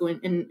Bradesco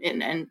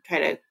and try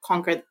to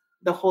conquer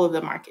the whole of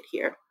the market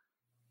here.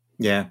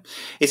 Yeah,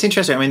 it's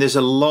interesting. I mean, there's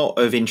a lot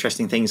of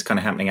interesting things kind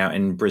of happening out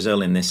in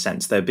Brazil in this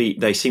sense.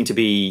 They seem to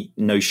be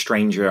no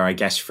stranger, I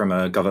guess, from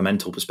a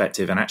governmental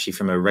perspective and actually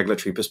from a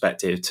regulatory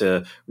perspective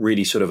to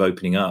really sort of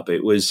opening up.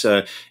 It was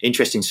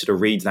interesting to sort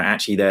of read that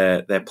actually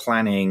they're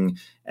planning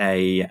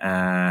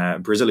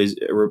Brazil is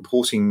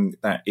reporting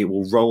that it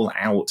will roll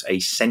out a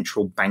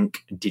central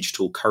bank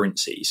digital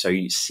currency, so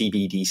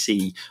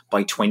CBDC,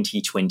 by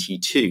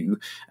 2022.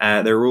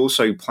 They're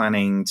also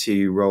planning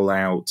to roll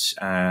out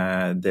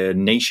the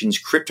nation's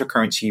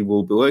cryptocurrency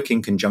will work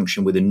in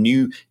conjunction with a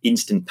new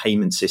instant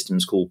payment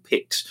systems called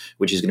PIX,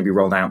 which is going to be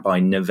rolled out by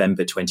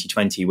November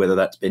 2020, whether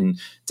that's been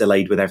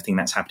delayed with everything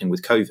that's happening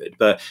with COVID.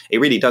 But it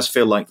really does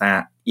feel like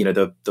that,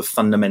 the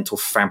fundamental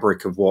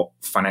fabric of what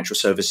financial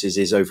services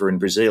is over in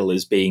Brazil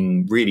is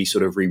being really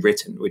sort of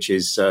rewritten, which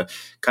is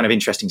kind of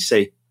interesting to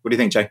see. What do you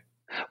think, Jay?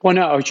 Well,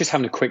 no, I was just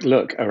having a quick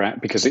look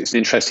around because it's an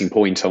interesting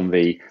point on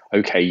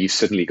you've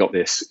suddenly got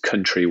this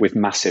country with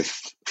massive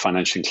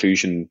financial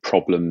inclusion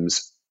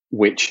problems,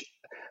 which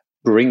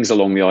brings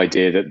along the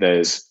idea that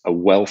there's a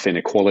wealth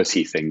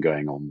inequality thing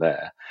going on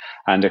there.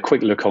 And a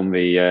quick look on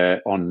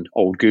on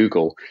old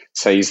Google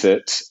says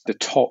that the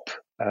top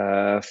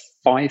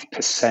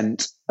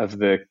 5% of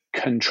the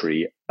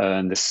country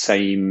earn the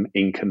same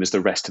income as the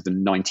rest of the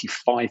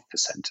 95%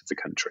 of the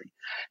country.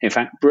 In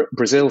fact,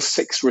 Brazil's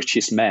 6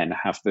 richest men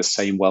have the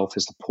same wealth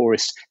as the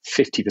poorest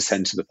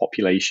 50% of the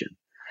population.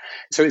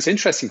 So it's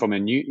interesting from a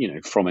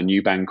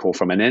new bank or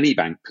from an any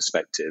bank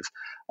perspective.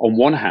 On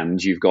one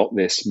hand, you've got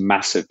this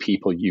mass of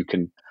people you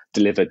can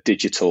deliver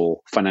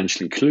digital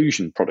financial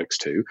inclusion products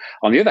to.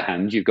 On the other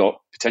hand, you've got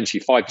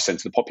potentially 5%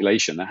 of the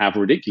population that have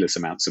ridiculous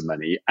amounts of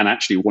money and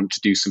actually want to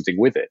do something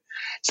with it.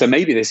 So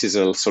maybe this is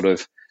a sort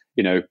of,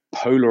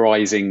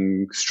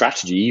 polarizing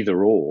strategy,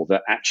 either or,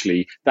 that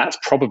actually that's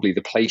probably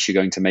the place you're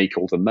going to make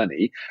all the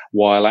money,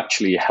 while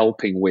actually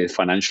helping with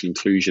financial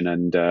inclusion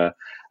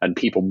and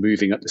people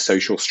moving up the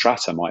social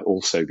strata might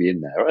also be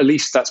in there. Or at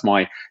least that's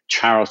my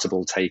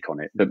charitable take on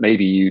it, that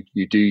maybe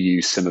you do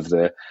use some of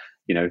the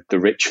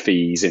rich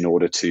fees in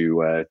order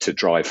to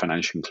drive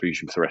financial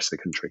inclusion for the rest of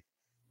the country.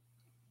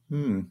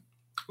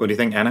 What do you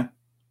think, Anna?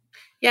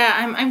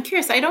 Yeah, I'm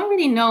curious. I don't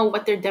really know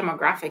what their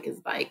demographic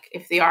is like,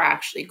 if they are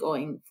actually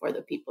going for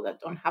the people that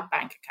don't have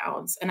bank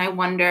accounts. And I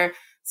wonder,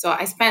 so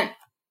I spent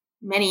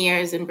many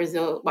years in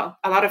Brazil, well,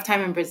 a lot of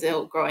time in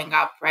Brazil growing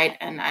up, right?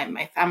 And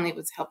my family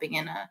was helping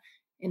in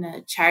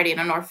a charity, in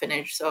an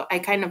orphanage. So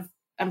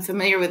I'm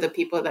familiar with the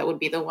people that would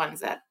be the ones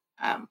that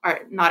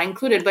are not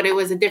included, but it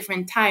was a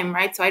different time,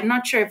 right? So I'm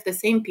not sure if the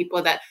same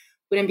people that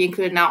wouldn't be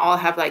included now all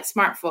have like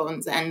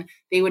smartphones, and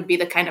they would be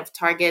the kind of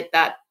target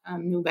that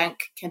Nubank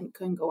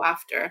can go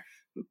after.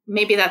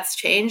 Maybe that's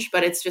changed,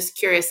 but it's just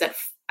curious that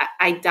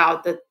I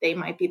doubt that they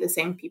might be the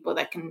same people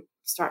that can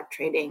start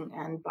trading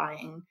and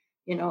buying,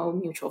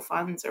 mutual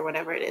funds or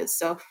whatever it is.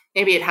 So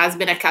maybe it has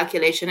been a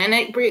calculation. And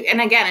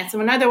again, it's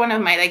another one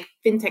of my like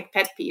fintech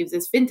pet peeves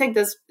is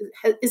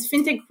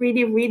fintech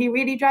really, really,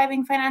 really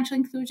driving financial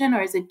inclusion,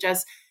 or is it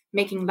just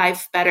making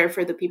life better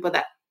for the people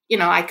that,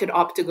 I could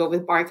opt to go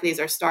with Barclays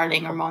or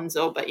Starling or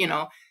Monzo, but,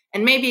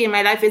 and maybe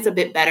my life is a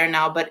bit better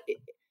now, but,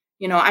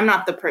 I'm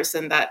not the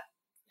person that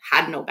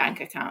had no bank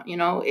account,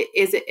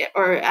 is it,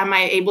 or am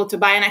I able to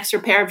buy an extra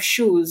pair of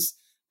shoes?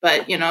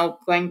 But,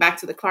 going back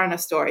to the Klarna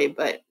story,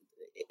 but,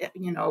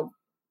 who are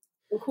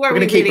We're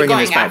going to keep bringing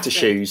this back to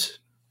shoes.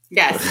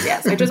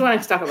 Yes. I just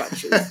wanted to talk about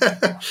shoes.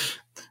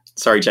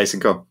 Sorry,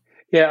 Jason, go.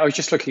 Yeah, I was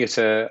just looking at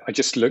I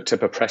just looked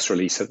up a press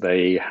release that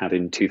they had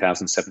in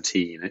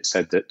 2017. It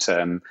said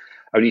that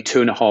only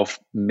 2.5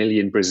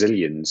 million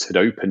Brazilians had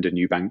opened a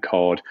new bank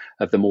card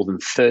of the more than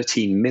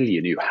 13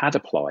 million who had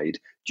applied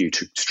due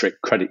to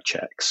strict credit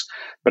checks.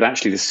 But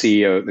actually, the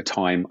CEO at the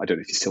time, I don't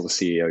know if he's still the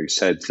CEO,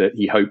 said that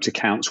he hoped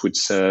accounts would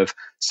serve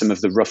some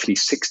of the roughly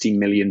 60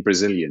 million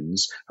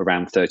Brazilians,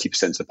 around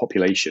 30% of the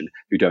population,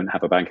 who don't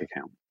have a bank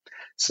account.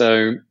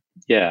 So,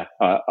 yeah,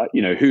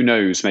 who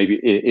knows? Maybe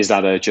is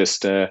that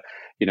just a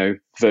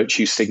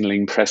virtue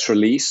signaling press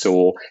release,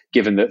 or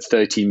given that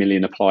 30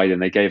 million applied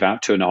and they gave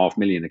out 2.5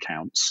 million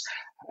accounts,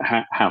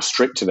 how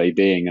strict are they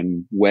being,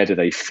 and where do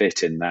they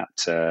fit in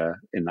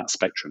that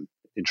spectrum?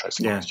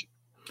 Interesting question.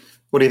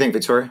 What do you think,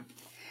 Victoria?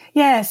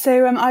 Yeah,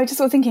 so I was just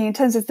sort of thinking in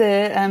terms of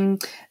the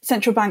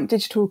central bank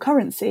digital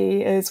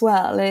currency as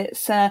well.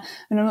 It's, and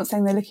I'm not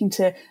saying they're looking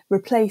to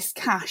replace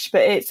cash,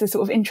 but it's a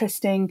sort of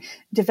interesting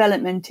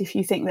development if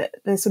you think that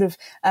the sort of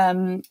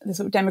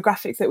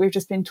demographics that we've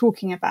just been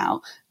talking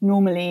about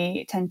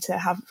normally tend to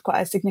have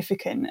quite a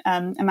significant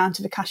amount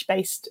of a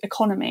cash-based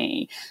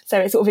economy. So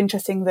it's sort of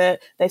interesting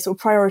that they sort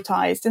of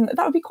prioritised, and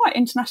that would be quite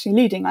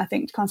internationally leading, I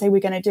think, to kind of say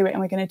we're going to do it and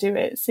we're going to do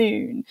it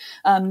soon,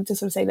 to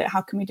sort of say that how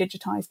can we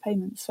digitise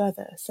payments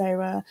further. So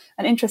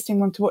an interesting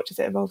one to watch as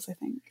it evolves, I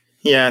think.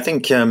 Yeah, I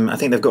think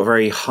they've got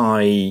very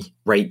high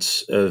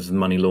rates of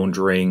money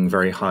laundering,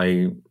 very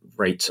high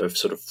rates of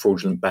sort of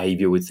fraudulent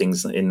behavior with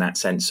things in that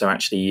sense. So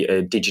actually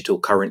a digital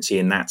currency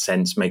in that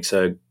sense makes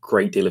a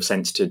great deal of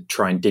sense to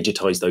try and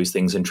digitize those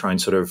things and try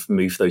and sort of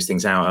move those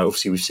things out.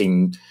 Obviously, we've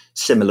seen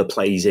similar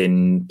plays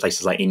in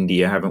places like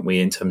India, haven't we,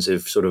 in terms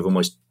of sort of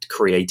almost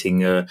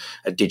creating a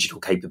digital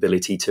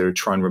capability to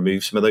try and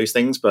remove some of those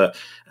things. But,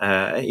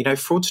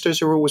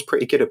 fraudsters are always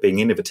pretty good at being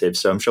innovative.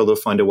 So I'm sure they'll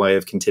find a way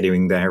of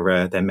continuing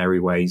their merry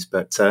ways.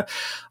 But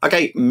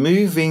okay,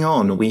 moving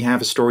on, we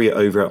have a story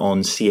over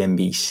on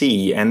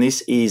CNBC, and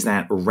this is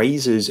that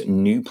Razor's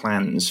new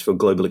plans for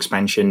global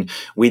expansion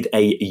with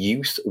a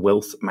youth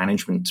wealth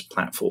management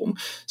platform.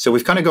 So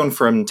we've kind of gone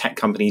from tech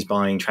companies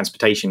buying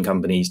transportation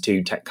companies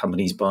to tech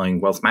companies buying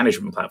wealth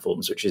management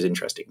platforms, which is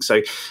interesting.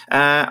 So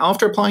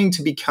after applying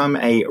to become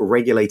a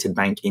regulated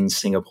bank in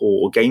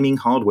Singapore, gaming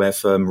hardware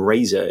firm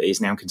Razer is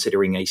now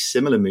considering a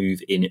similar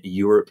move in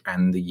Europe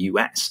and the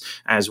US,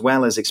 as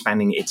well as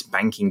expanding its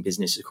banking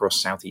business across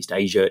Southeast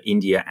Asia,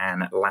 India,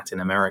 and Latin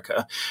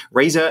America.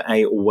 Razer,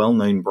 a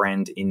well-known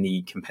brand in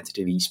the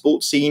competitive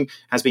esports scene,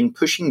 has been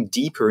pushing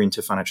deeper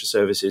into financial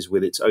services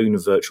with its own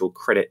virtual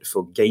credit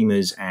for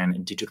gamers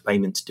and digital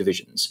payment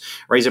divisions.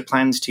 Razer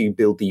plans to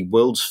build the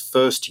world's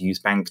first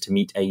youth bank to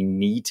meet a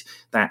need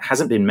that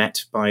hasn't been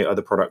met by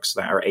other products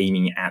that are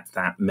aiming at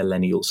that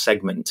millennial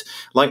segment.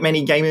 Like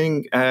many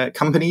gaming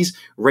companies,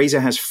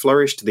 Razer has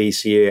flourished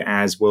this year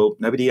as, well,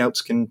 nobody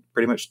else can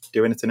pretty much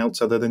do anything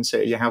else other than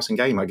sit at your house and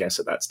game, I guess,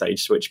 at that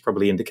stage, which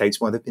probably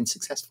indicates why they've been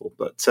successful.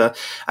 But do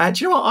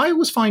you know what? I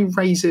always find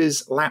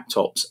Razer's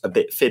laptops a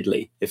bit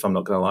fiddly, if I'm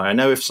not going to lie. I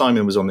know if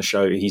Simon was on the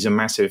show, he's a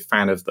massive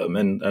fan of them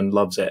and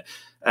loves it.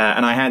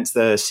 And I had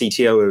the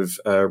CTO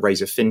of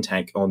Razer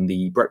FinTech on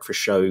the breakfast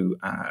show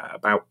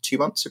about 2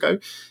 months ago.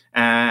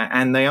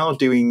 And they are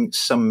doing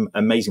some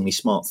amazingly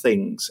smart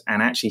things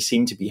and actually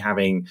seem to be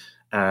having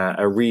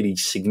a really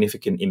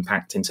significant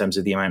impact in terms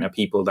of the amount of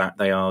people that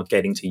they are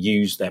getting to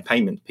use their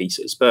payment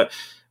pieces. But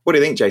what do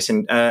you think,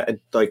 Jason?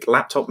 Like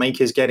laptop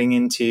makers getting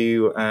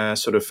into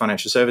sort of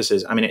financial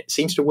services? I mean, it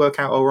seems to work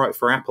out all right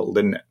for Apple,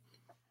 didn't it?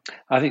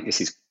 I think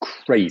this is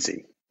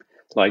crazy.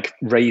 Like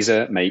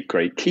Razer make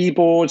great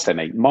keyboards, they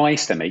make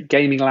mice, they make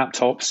gaming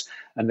laptops,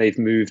 and they've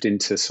moved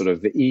into sort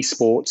of the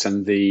esports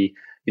and the,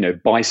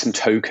 buy some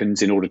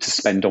tokens in order to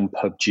spend on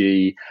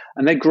PUBG,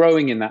 and they're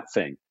growing in that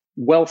thing.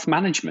 Wealth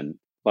management,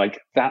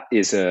 like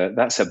that's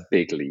a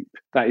big leap.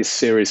 That is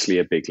seriously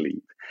a big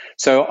leap.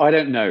 So I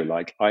don't know,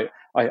 like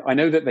I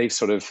know that they've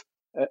sort of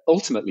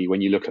ultimately,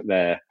 when you look at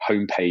their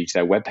homepage,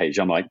 their webpage,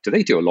 I'm like, do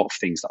they do a lot of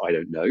things that I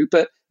don't know?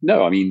 But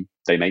no, I mean,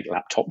 they make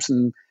laptops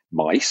and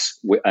mice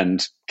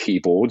and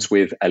keyboards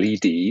with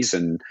LEDs,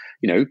 and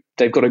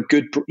they've got a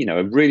good,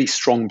 a really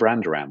strong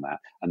brand around that.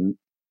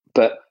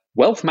 But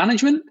wealth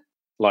management,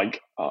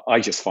 like I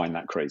just find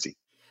that crazy.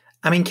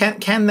 I mean,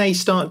 can they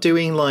start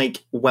doing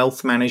like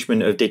wealth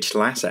management of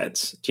digital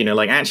assets? Do you know,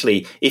 like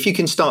actually, if you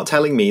can start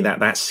telling me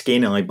that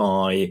skin I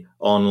buy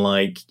on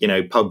like,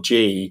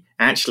 PUBG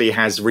actually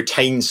has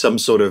retained some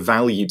sort of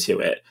value to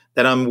it,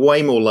 then I'm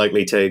way more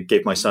likely to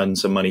give my son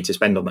some money to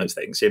spend on those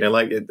things.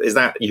 Is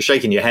that, you're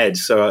shaking your head.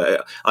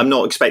 So I'm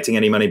not expecting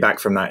any money back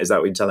from that. Is that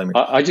what you're telling me?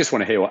 I just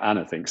want to hear what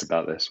Anna thinks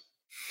about this.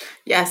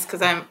 Yes,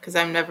 because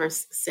I'm never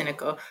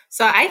cynical.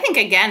 So I think,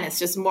 again, it's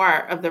just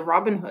more of the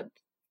Robinhood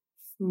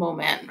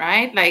moment,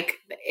 right? Like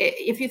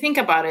if you think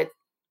about it,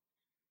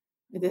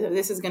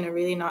 this is going to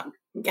really not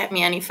get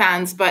me any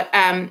fans, but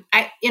a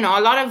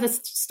lot of the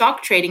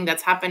stock trading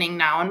that's happening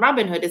now on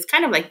Robinhood is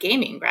kind of like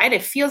gaming, right?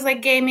 It feels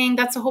like gaming.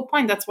 That's the whole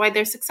point. That's why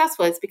they're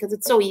successful. It's because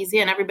it's so easy,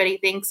 and everybody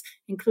thinks,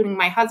 including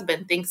my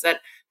husband, thinks that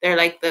they're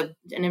like an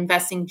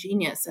investing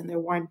genius and they're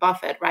Warren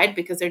Buffett, right?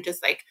 Because they're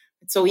just like,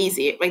 it's so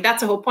easy. Like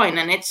that's the whole point.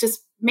 And it's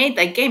just made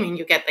like gaming.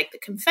 You get like the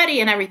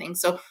confetti and everything.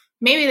 So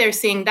maybe they're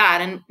seeing that,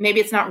 and maybe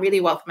it's not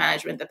really wealth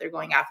management that they're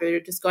going after. They're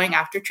just going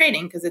after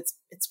trading because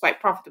it's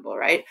quite profitable,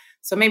 right?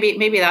 So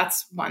maybe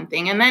that's one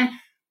thing. And then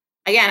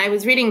again, I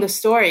was reading the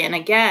story, and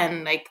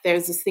again, like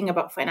there's this thing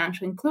about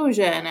financial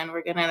inclusion, and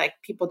we're gonna like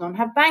people don't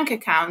have bank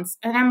accounts,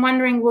 and I'm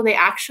wondering, will they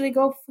actually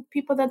go for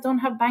people that don't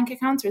have bank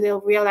accounts, or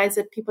they'll realize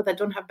that people that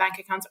don't have bank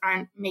accounts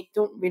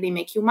don't really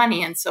make you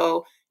money, and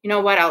so you know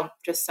what, I'll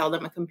just sell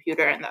them a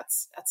computer and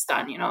that's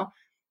done. You know,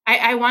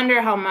 I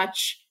wonder how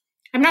much.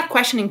 I'm not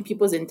questioning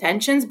people's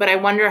intentions, but I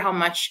wonder how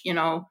much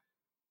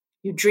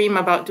you dream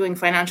about doing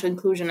financial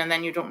inclusion and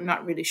then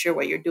not really sure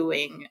what you're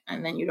doing,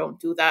 and then you don't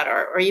do that.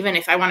 Or even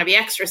if I want to be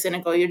extra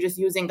cynical, you're just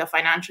using the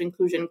financial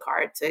inclusion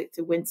card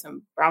to win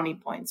some brownie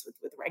points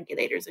with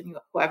regulators and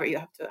whoever you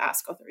have to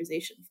ask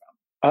authorization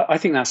from. I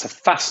think that's a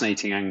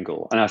fascinating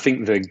angle. And I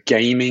think the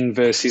gaming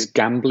versus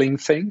gambling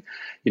thing,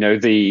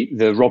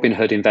 the Robin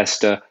Hood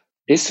investor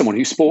is someone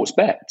who sports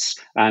bets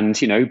and,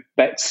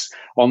 bets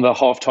on the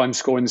halftime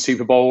score in the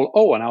Super Bowl.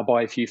 Oh, and I'll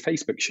buy a few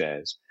Facebook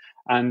shares.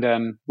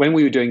 And when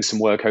we were doing some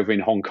work over in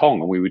Hong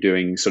Kong and we were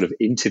doing sort of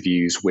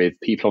interviews with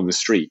people on the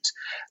street,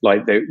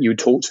 like you would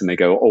talk to them, they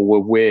go, oh,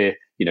 well,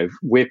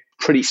 we're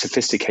pretty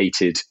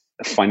sophisticated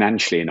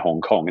financially in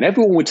Hong Kong. And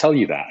everyone would tell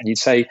you that. And you'd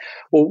say,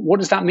 well, what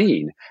does that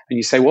mean? And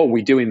you say, well,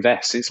 we do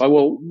invest. It's like,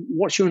 well,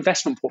 what's your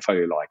investment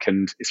portfolio like?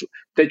 And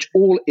they're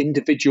all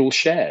individual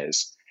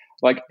shares.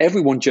 Like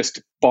everyone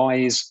just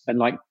buys and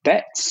like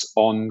bets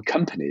on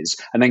companies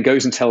and then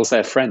goes and tells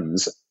their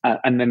friends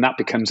and then that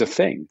becomes a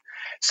thing.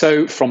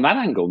 So from that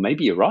angle,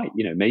 maybe you're right.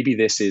 Maybe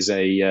this is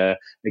a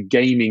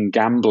gaming,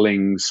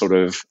 gambling sort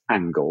of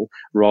angle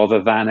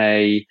rather than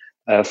a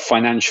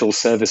financial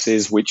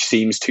services, which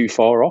seems too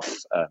far off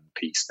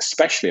piece,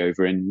 especially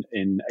over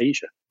in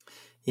Asia.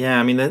 Yeah,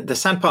 I mean, the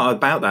sad part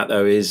about that,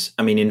 though, is,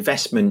 I mean,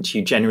 investment,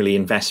 you generally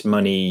invest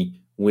money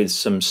with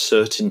some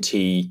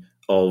certainty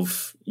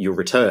of your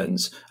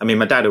returns. I mean,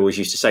 my dad always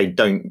used to say,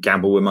 don't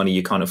gamble with money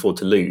you can't afford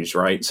to lose,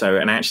 right? So,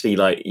 and actually,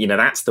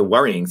 that's the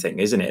worrying thing,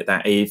 isn't it?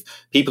 That if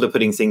people are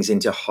putting things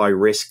into high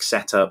risk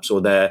setups,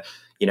 or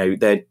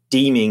they're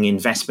deeming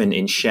investment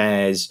in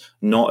shares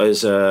not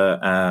as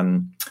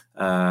a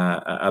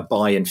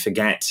buy and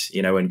forget,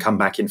 and come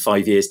back in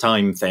 5 years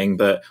time thing,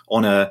 but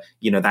on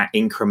that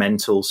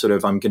incremental sort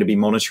of, I'm going to be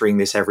monitoring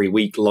this every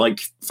week, like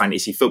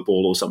fantasy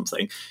football or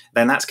something,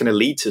 then that's going to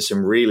lead to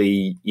some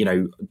really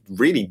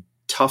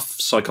tough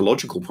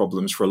psychological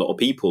problems for a lot of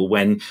people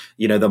when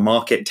the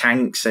market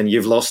tanks and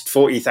you've lost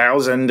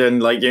 40,000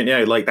 and that's going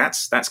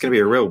to be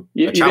a real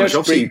challenge.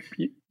 Obviously,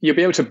 you'll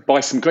be able to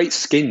buy some great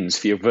skins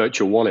for your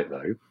virtual wallet,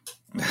 though.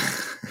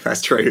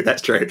 That's true.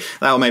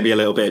 That'll make me a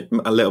little bit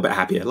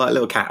happier, like a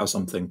little cat or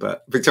something.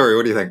 But Victoria,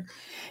 what do you think?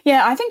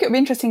 Yeah, I think it would be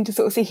interesting to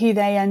sort of see who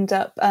they end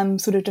up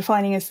sort of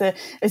defining as the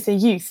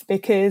youth,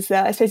 because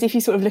I suppose if you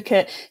sort of look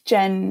at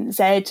Gen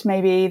Z,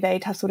 maybe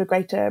they'd have sort of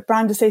greater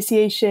brand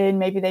association,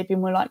 maybe they'd be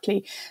more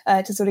likely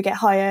to sort of get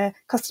higher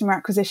customer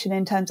acquisition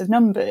in terms of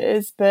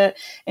numbers. But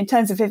in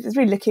terms of if it's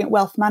really looking at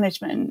wealth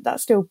management,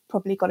 that's still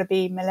probably got to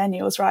be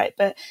millennials, right?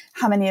 But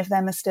how many of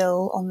them are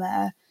still on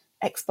their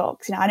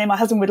Xbox? I know my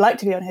husband would like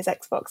to be on his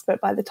Xbox, but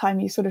by the time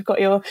you sort of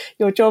got your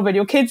job and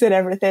your kids and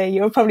everything,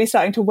 you're probably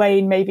starting to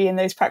wane maybe in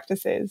those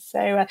practices.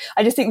 So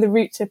I just think the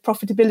route to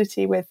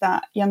profitability with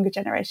that younger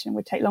generation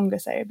would take longer.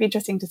 So it'd be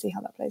interesting to see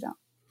how that plays out.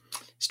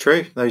 It's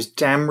true. Those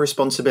damn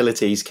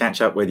responsibilities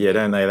catch up with you,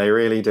 don't they? They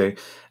really do.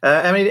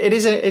 I mean, it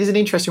is an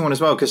interesting one as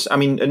well, because I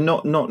mean,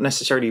 not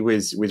necessarily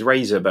with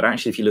Razer, but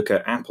actually, if you look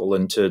at Apple,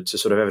 and to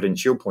sort of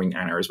evidence your point,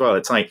 Anna, as well,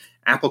 it's like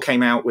Apple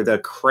came out with a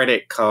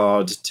credit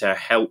card to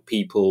help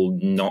people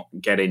not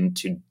get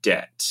into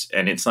debt,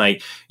 and it's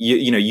like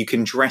you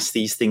can dress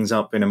these things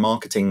up in a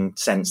marketing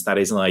sense that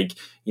is like,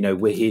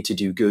 we're here to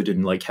do good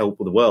and like help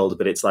the world,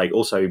 but it's like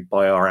also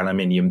buy our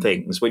aluminium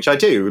things, which I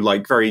do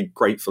like very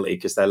gratefully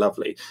because they're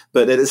lovely.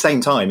 But at the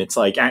same time, it's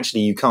like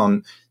actually you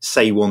can't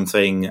say one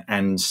thing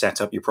and set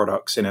up your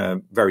products in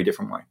a very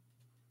different way.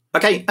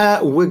 Okay,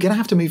 we're going to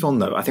have to move on,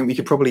 though. I think we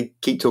could probably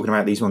keep talking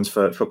about these ones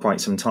for quite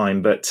some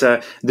time, but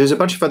there's a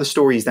bunch of other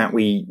stories that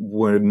we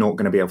were not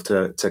going to be able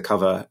to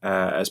cover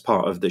as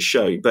part of the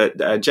show.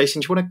 But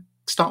Jason, do you want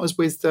to start us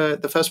with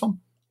the first one?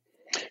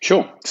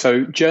 Sure.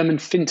 So German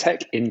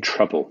fintech in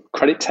trouble.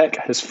 Credit Tech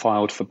has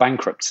filed for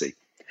bankruptcy.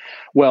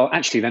 Well,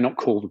 actually, they're not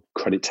called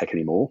Credit Tech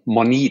anymore.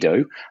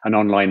 Monido, an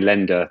online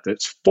lender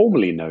that's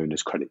formerly known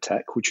as Credit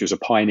Tech, which was a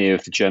pioneer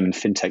of the German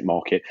fintech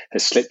market,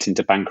 has slipped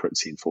into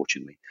bankruptcy,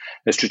 unfortunately.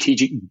 A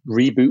strategic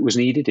reboot was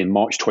needed in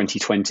March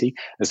 2020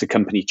 as the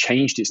company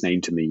changed its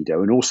name to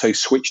Monido and also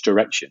switched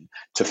direction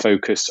to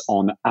focus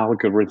on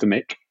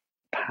algorithmic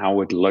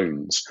powered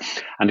loans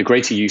and a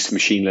greater use of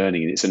machine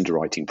learning in its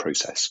underwriting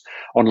process.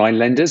 Online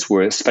lenders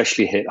were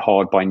especially hit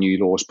hard by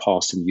new laws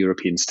passed in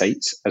European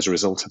states as a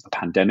result of the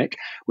pandemic,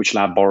 which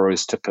allowed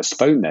borrowers to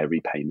postpone their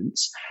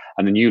repayments.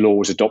 And the new law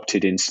was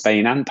adopted in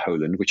Spain and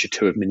Poland, which are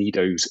two of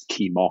Monido's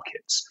key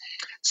markets.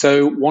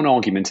 So one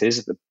argument is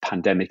that the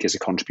pandemic is a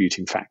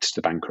contributing factor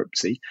to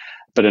bankruptcy,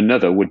 But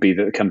another would be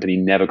that the company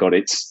never got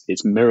its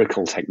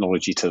miracle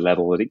technology to the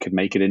level that it could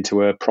make it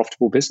into a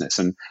profitable business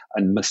and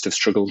must have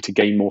struggled to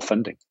gain more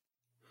funding.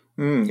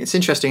 It's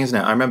interesting, isn't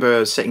it? I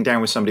remember sitting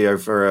down with somebody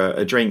over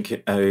a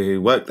drink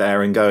who worked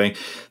there and going,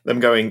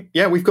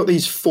 yeah, we've got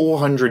these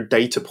 400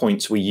 data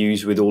points we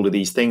use with all of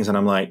these things. And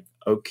I'm like,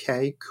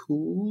 okay,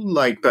 cool.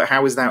 But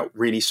how is that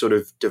really sort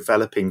of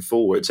developing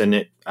forwards? And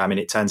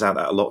it turns out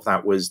that a lot of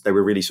that they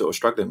were really sort of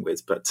struggling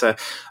with. But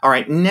all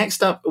right,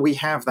 next up, we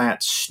have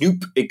that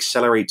Snoop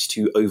accelerates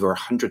to over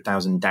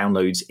 100,000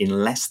 downloads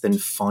in less than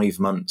 5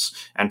 months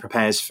and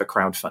prepares for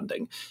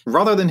crowdfunding.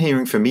 Rather than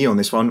hearing from me on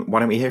this one, why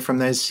don't we hear from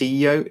their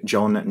CEO,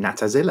 John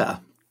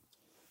Natazilla?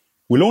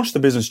 We launched the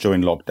business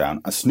during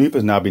lockdown, and Snoop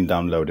has now been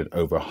downloaded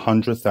over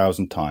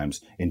 100,000 times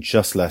in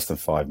just less than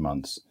 5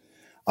 months.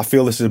 I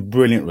feel this is a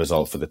brilliant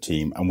result for the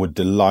team, and we're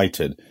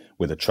delighted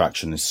with the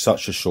traction in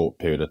such a short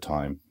period of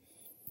time.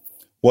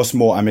 What's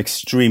more, I'm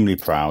extremely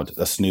proud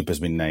that Snoop has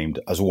been named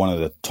as one of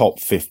the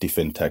top 50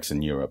 fintechs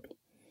in Europe.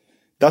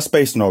 That's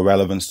based on our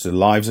relevance to the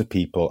lives of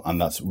people,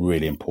 and that's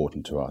really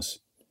important to us.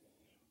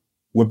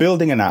 We're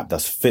building an app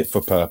that's fit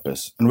for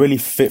purpose and really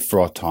fit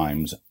for our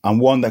times, and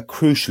one that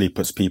crucially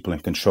puts people in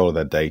control of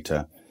their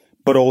data,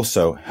 but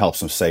also helps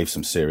them save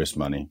some serious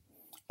money.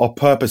 Our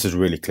purpose is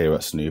really clear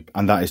at Snoop,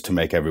 and that is to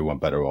make everyone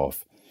better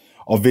off.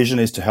 Our vision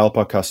is to help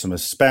our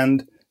customers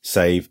spend,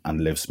 save,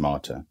 and live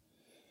smarter.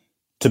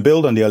 To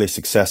build on the early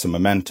success and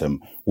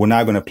momentum, we're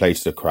now going to play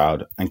to the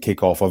crowd and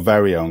kick off our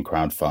very own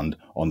crowdfund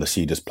on the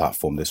Seedrs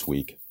platform this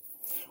week.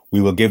 We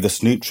will give the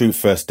Snoop Troop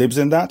first dibs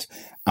in that,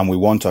 and we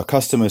want our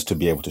customers to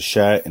be able to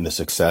share in the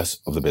success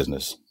of the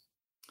business.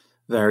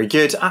 Very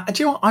good. Do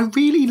you know what? I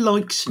really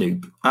like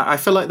Snoop. I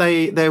feel like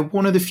they're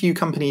one of the few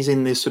companies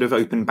in this sort of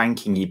open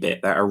banking-y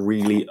bit that are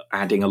really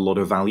adding a lot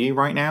of value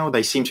right now.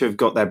 They seem to have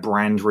got their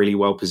brand really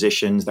well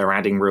positioned. They're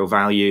adding real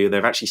value.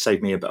 They've actually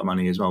saved me a bit of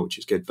money as well, which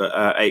is good. But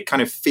it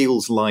kind of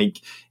feels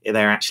like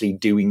they're actually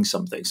doing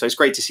something. So it's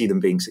great to see them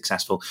being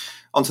successful.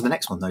 On to the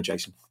next one, though,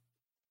 Jason.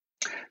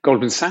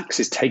 Goldman Sachs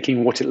is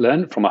taking what it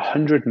learned from a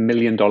 $100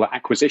 million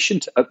acquisition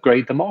to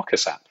upgrade the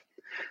Marcus app.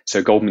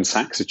 So Goldman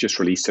Sachs has just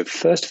released a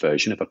first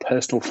version of a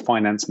personal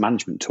finance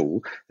management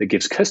tool that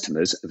gives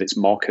customers of its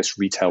Marcus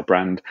retail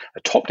brand a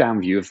top-down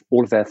view of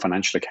all of their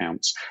financial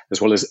accounts, as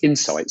well as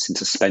insights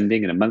into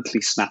spending and a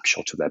monthly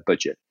snapshot of their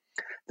budget.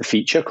 The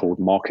feature, called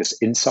Marcus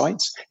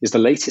Insights, is the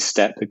latest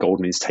step that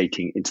Goldman is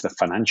taking into the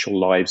financial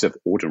lives of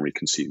ordinary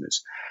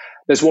consumers.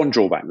 There's one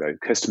drawback, though.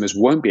 Customers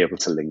won't be able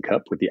to link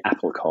up with the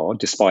Apple Card,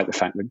 despite the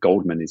fact that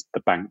Goldman is the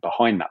bank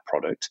behind that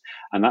product.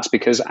 And that's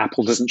because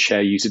Apple doesn't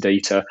share user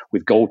data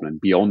with Goldman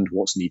beyond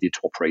what's needed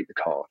to operate the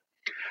card.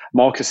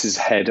 Marcus's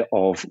head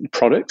of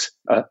product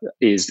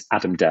is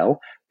Adam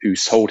Dell, who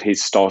sold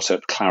his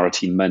startup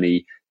Clarity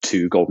Money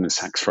to Goldman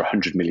Sachs for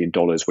 $100 million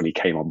when he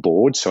came on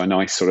board. So a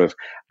nice sort of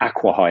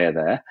acqui-hire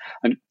there.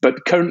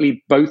 But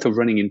currently, both are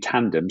running in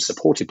tandem,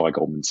 supported by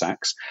Goldman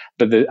Sachs,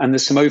 and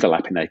there's some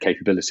overlap in their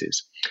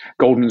capabilities.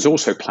 Goldman's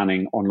also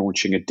planning on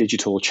launching a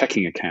digital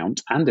checking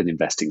account and an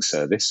investing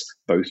service,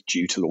 both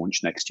due to launch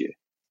next year.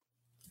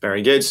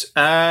 Very good.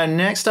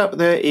 Next up,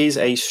 there is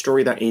a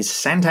story that is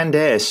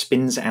Santander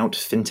spins out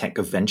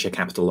fintech venture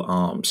capital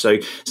arm. So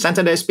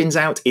Santander spins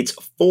out its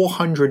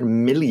 400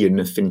 million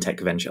fintech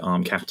venture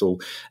arm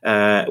capital,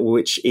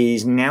 which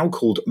is now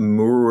called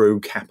Muro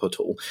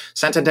Capital.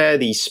 Santander,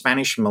 the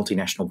Spanish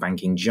multinational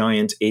banking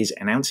giant, is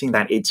announcing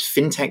that its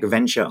fintech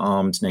venture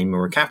arm, named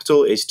Muro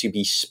Capital, is to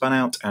be spun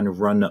out and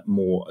run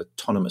more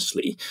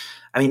autonomously.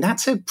 I mean,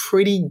 that's a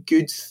pretty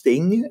good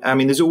thing. I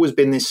mean, there's always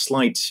been this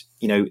slight,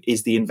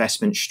 is the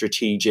investment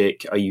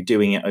strategic? Are you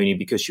doing it only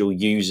because you'll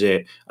use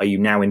it? Are you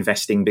now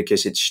investing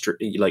because it's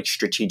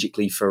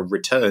strategically for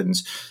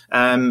returns?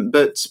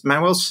 But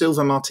Manuel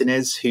Silva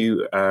Martinez,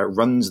 who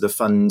runs the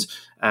fund,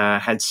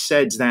 had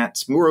said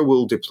that Muro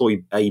will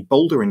deploy a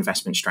bolder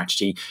investment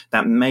strategy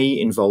that may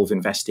involve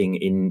investing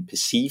in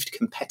perceived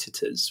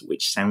competitors,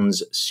 which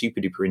sounds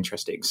super duper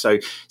interesting. So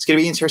it's going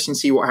to be interesting to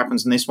see what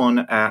happens in this one.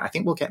 I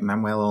think we'll get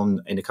Manuel on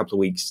in a couple of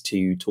weeks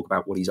to talk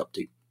about what he's up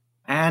to.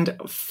 And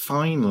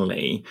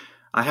finally,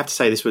 I have to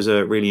say this was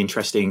a really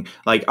interesting,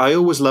 I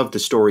always love the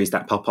stories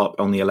that pop up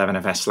on the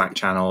 11FS Slack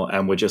channel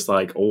and we're just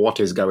like, what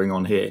is going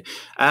on here?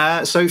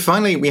 So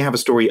finally, we have a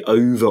story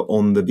over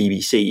on the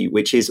BBC,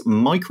 which is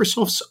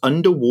Microsoft's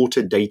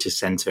underwater data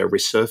center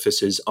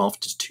resurfaces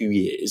after 2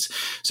 years.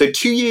 So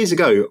 2 years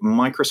ago,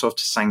 Microsoft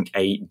sank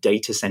a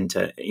data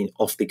center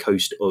off the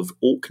coast of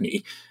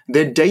Orkney.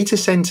 The data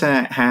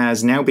center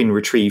has now been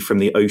retrieved from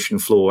the ocean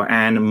floor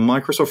and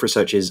Microsoft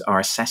researchers are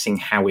assessing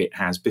how it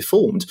has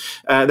performed.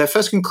 Their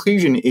first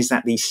conclusion is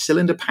that the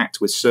cylinder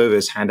packed with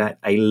servers had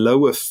a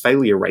lower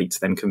failure rate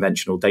than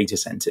conventional data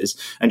centers,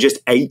 and just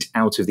 8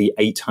 out of the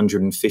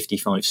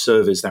 855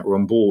 servers that were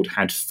on board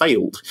had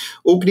failed.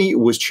 Orkney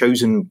was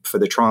chosen for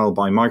the trial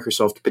by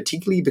Microsoft,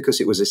 particularly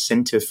because it was a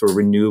center for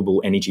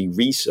renewable energy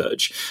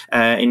research,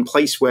 in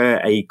place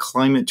where a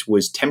climate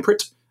was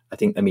temperate, I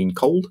think they mean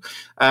cold.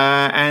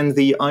 And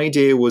the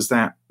idea was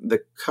that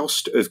the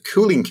cost of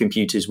cooling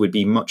computers would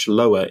be much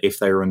lower if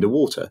they were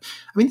underwater.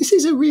 I mean, this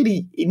is a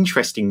really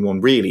interesting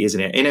one, really,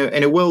 isn't it?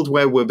 In a world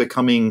where we're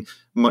becoming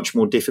much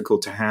more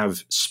difficult to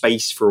have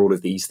space for all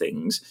of these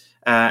things,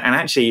 and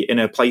actually in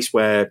a place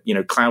where,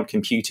 cloud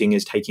computing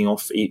is taking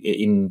off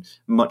in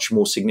much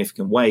more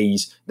significant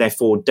ways,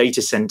 therefore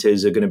data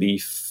centers are going to be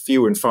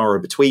fewer and far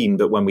between,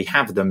 but when we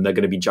have them, they're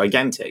going to be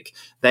gigantic.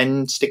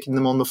 Then sticking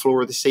them on the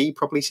floor of the sea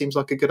probably seems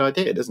like a good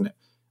idea, doesn't it?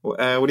 What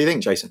do you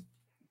think, Jason?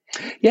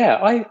 Yeah,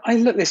 I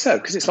looked this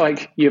up because it's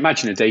like you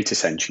imagine a data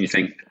center and you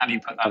think, how do you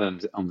put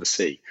that on the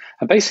sea?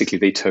 And basically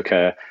they took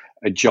a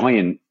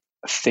giant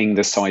thing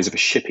the size of a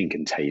shipping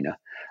container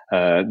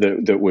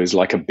that was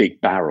like a big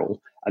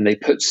barrel, and they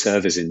put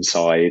servers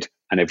inside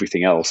and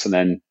everything else, and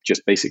then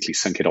just basically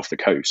sunk it off the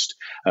coast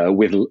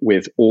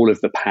with all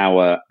of the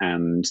power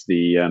and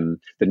the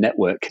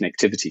network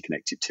connectivity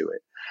connected to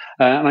it.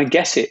 And I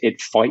guess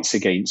it fights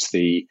against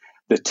the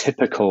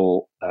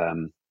typical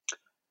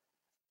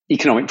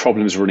economic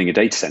problems running a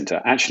data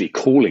center. Actually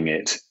cooling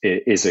it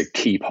is a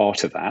key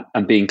part of that,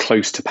 and being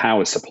close to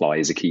power supply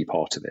is a key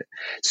part of it.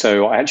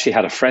 So I actually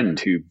had a friend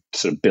who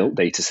sort of built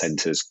data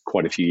centers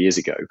quite a few years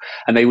ago,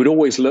 and they would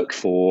always look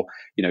for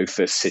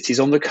cities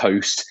on the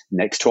coast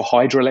next to a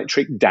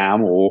hydroelectric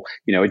dam or,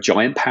 a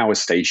giant power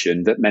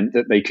station that meant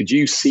that they could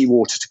use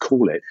seawater to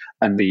cool it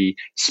and the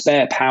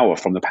spare power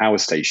from the power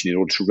station in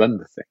order to run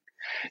the thing.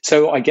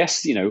 So I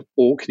guess,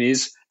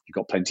 Orkneys, you've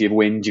got plenty of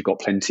wind, you've got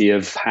plenty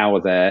of power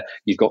there,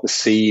 you've got the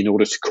sea in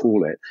order to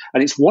cool it.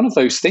 And it's one of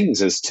those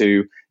things as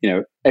to,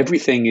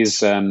 everything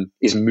is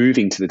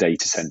moving to the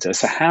data center.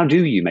 So how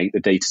do you make the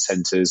data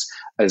centers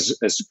as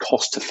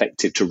cost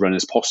effective to run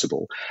as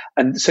possible?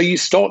 And so you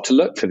start to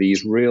look for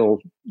these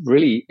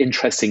really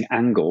interesting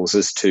angles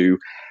as to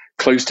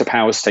close to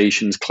power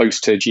stations,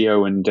 close to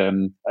geo and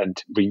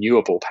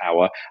renewable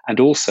power, and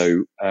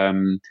also,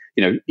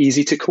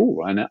 easy to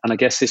cool. And I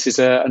guess this is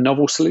a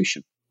novel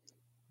solution.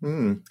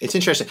 It's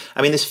interesting.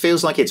 I mean, this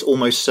feels like it's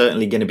almost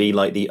certainly going to be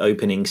like the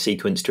opening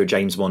sequence to a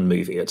James Bond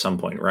movie at some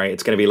point, right?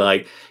 It's going to be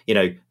like,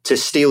 to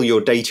steal your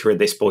data at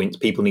this point,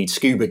 people need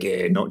scuba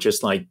gear, not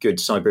just like good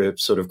cyber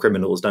sort of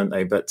criminals, don't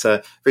they? But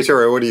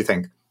Victoria, what do you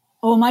think?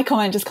 Oh, my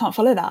comment just can't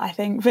follow that, I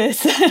think. But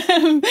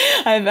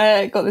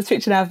I've got this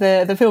picture now of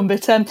the film.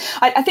 But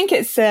I think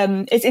it's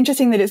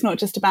interesting that it's not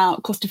just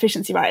about cost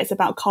efficiency, right? It's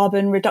about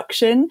carbon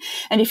reduction.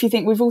 And if you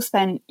think we've all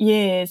spent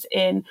years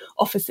in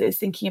offices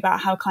thinking about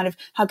how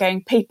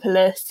going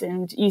paperless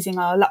and using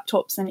our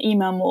laptops and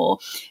email more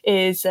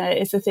is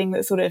the thing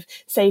that's sort of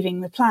saving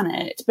the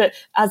planet. But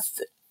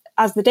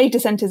as the data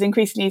centers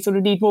increasingly sort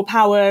of need more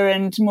power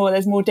and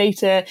there's more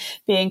data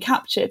being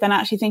captured, then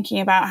actually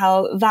thinking about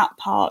how that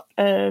part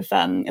of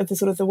the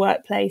sort of the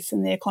workplace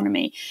and the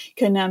economy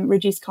can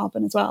reduce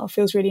carbon as well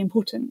feels really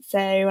important. So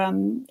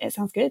it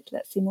sounds good.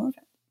 Let's see more of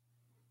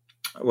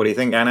it. What do you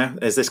think, Anna?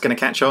 Is this going to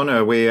catch on, or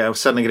are we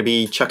suddenly going to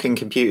be chucking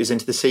computers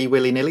into the sea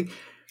willy-nilly?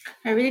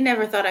 I really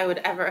never thought I would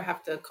ever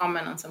have to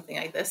comment on something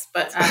like this,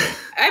 but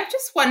I'm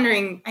just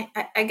wondering,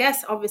 I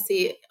guess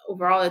obviously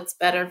overall it's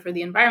better for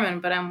the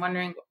environment, but I'm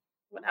wondering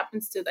what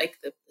happens to like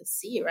the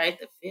sea, right?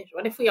 The fish.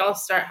 What if we all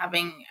start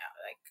having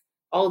like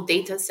all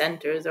data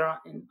centers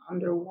are in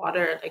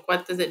underwater? Like,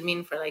 what does it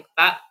mean for like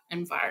that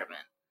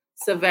environment?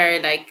 It's a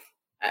very like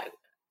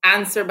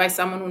answer by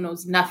someone who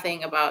knows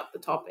nothing about the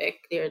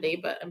topic clearly,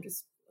 but I'm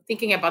just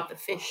thinking about the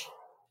fish.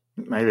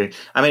 Maybe.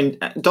 I mean,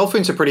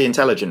 dolphins are pretty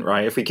intelligent,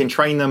 right? If we can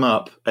train them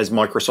up as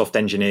Microsoft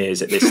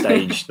engineers at this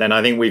stage, then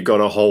I think we've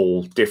got a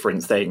whole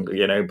different thing,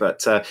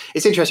 But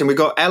it's interesting. We've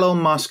got Elon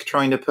Musk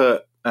trying to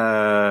put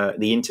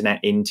the internet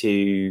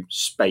into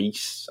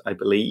space, I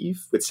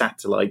believe, with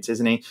satellites,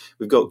 isn't he?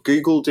 We've got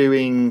Google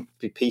doing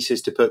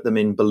pieces to put them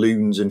in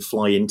balloons and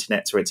fly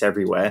internet so it's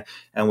everywhere,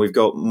 and we've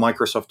got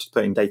Microsoft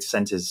putting data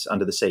centers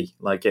under the sea.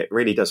 Like, it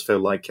really does feel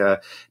like a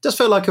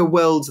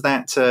world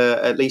that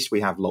at least we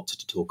have lots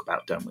to talk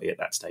about, don't we, at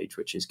that stage,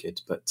 which is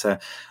good. But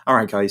all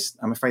right, guys,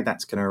 I'm afraid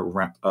that's going to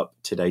wrap up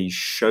today's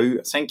show.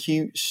 Thank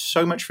you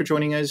so much for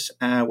joining us.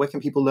 Where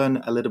can people learn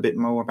a little bit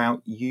more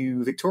about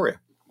you, Victoria?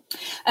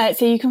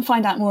 So you can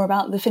find out more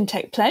about the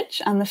FinTech Pledge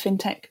and the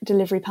FinTech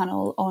Delivery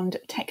Panel on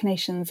Tech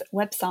Nation's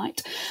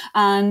website.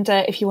 And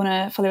if you want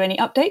to follow any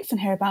updates and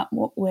hear about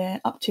what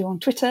we're up to on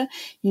Twitter,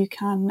 you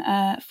can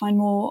find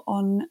more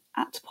on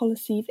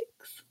 @PolicyVix.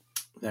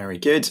 Very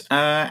good.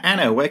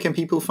 Anna, where can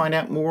people find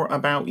out more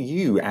about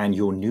you and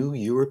your new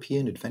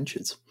European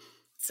adventures?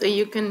 So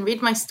you can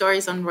read my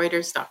stories on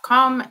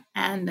Reuters.com,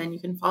 and then you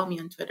can follow me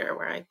on Twitter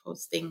where I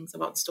post things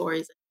about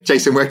stories.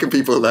 Jason, where can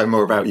people learn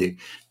more about you?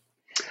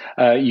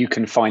 You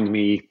can find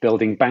me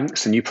building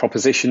banks and new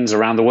propositions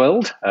around the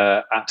world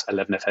at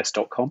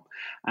 11fs.com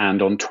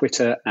and on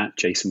Twitter at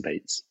Jason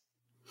Bates.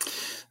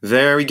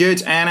 Very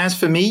good. And as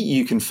for me,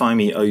 you can find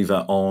me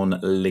over on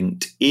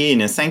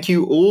LinkedIn. Thank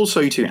you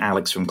also to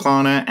Alex from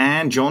Klarna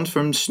and John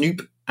from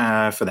Snoop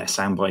for their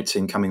sound bites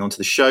in coming onto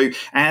the show.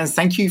 And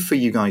thank you for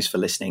you guys for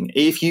listening.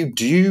 If you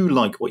do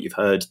like what you've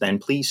heard, then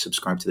please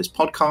subscribe to this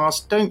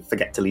podcast. Don't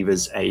forget to leave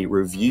us a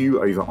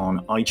review over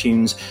on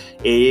iTunes.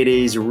 It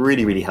is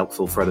really, really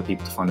helpful for other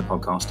people to find the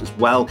podcast as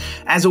well.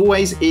 As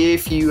always,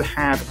 if you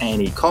have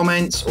any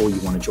comments or you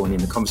want to join in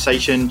the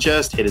conversation,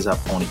 just hit us up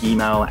on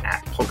email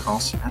at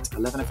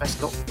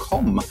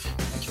podcast@11fs.com.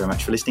 Thank you very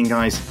much for listening,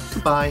 guys.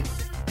 Goodbye.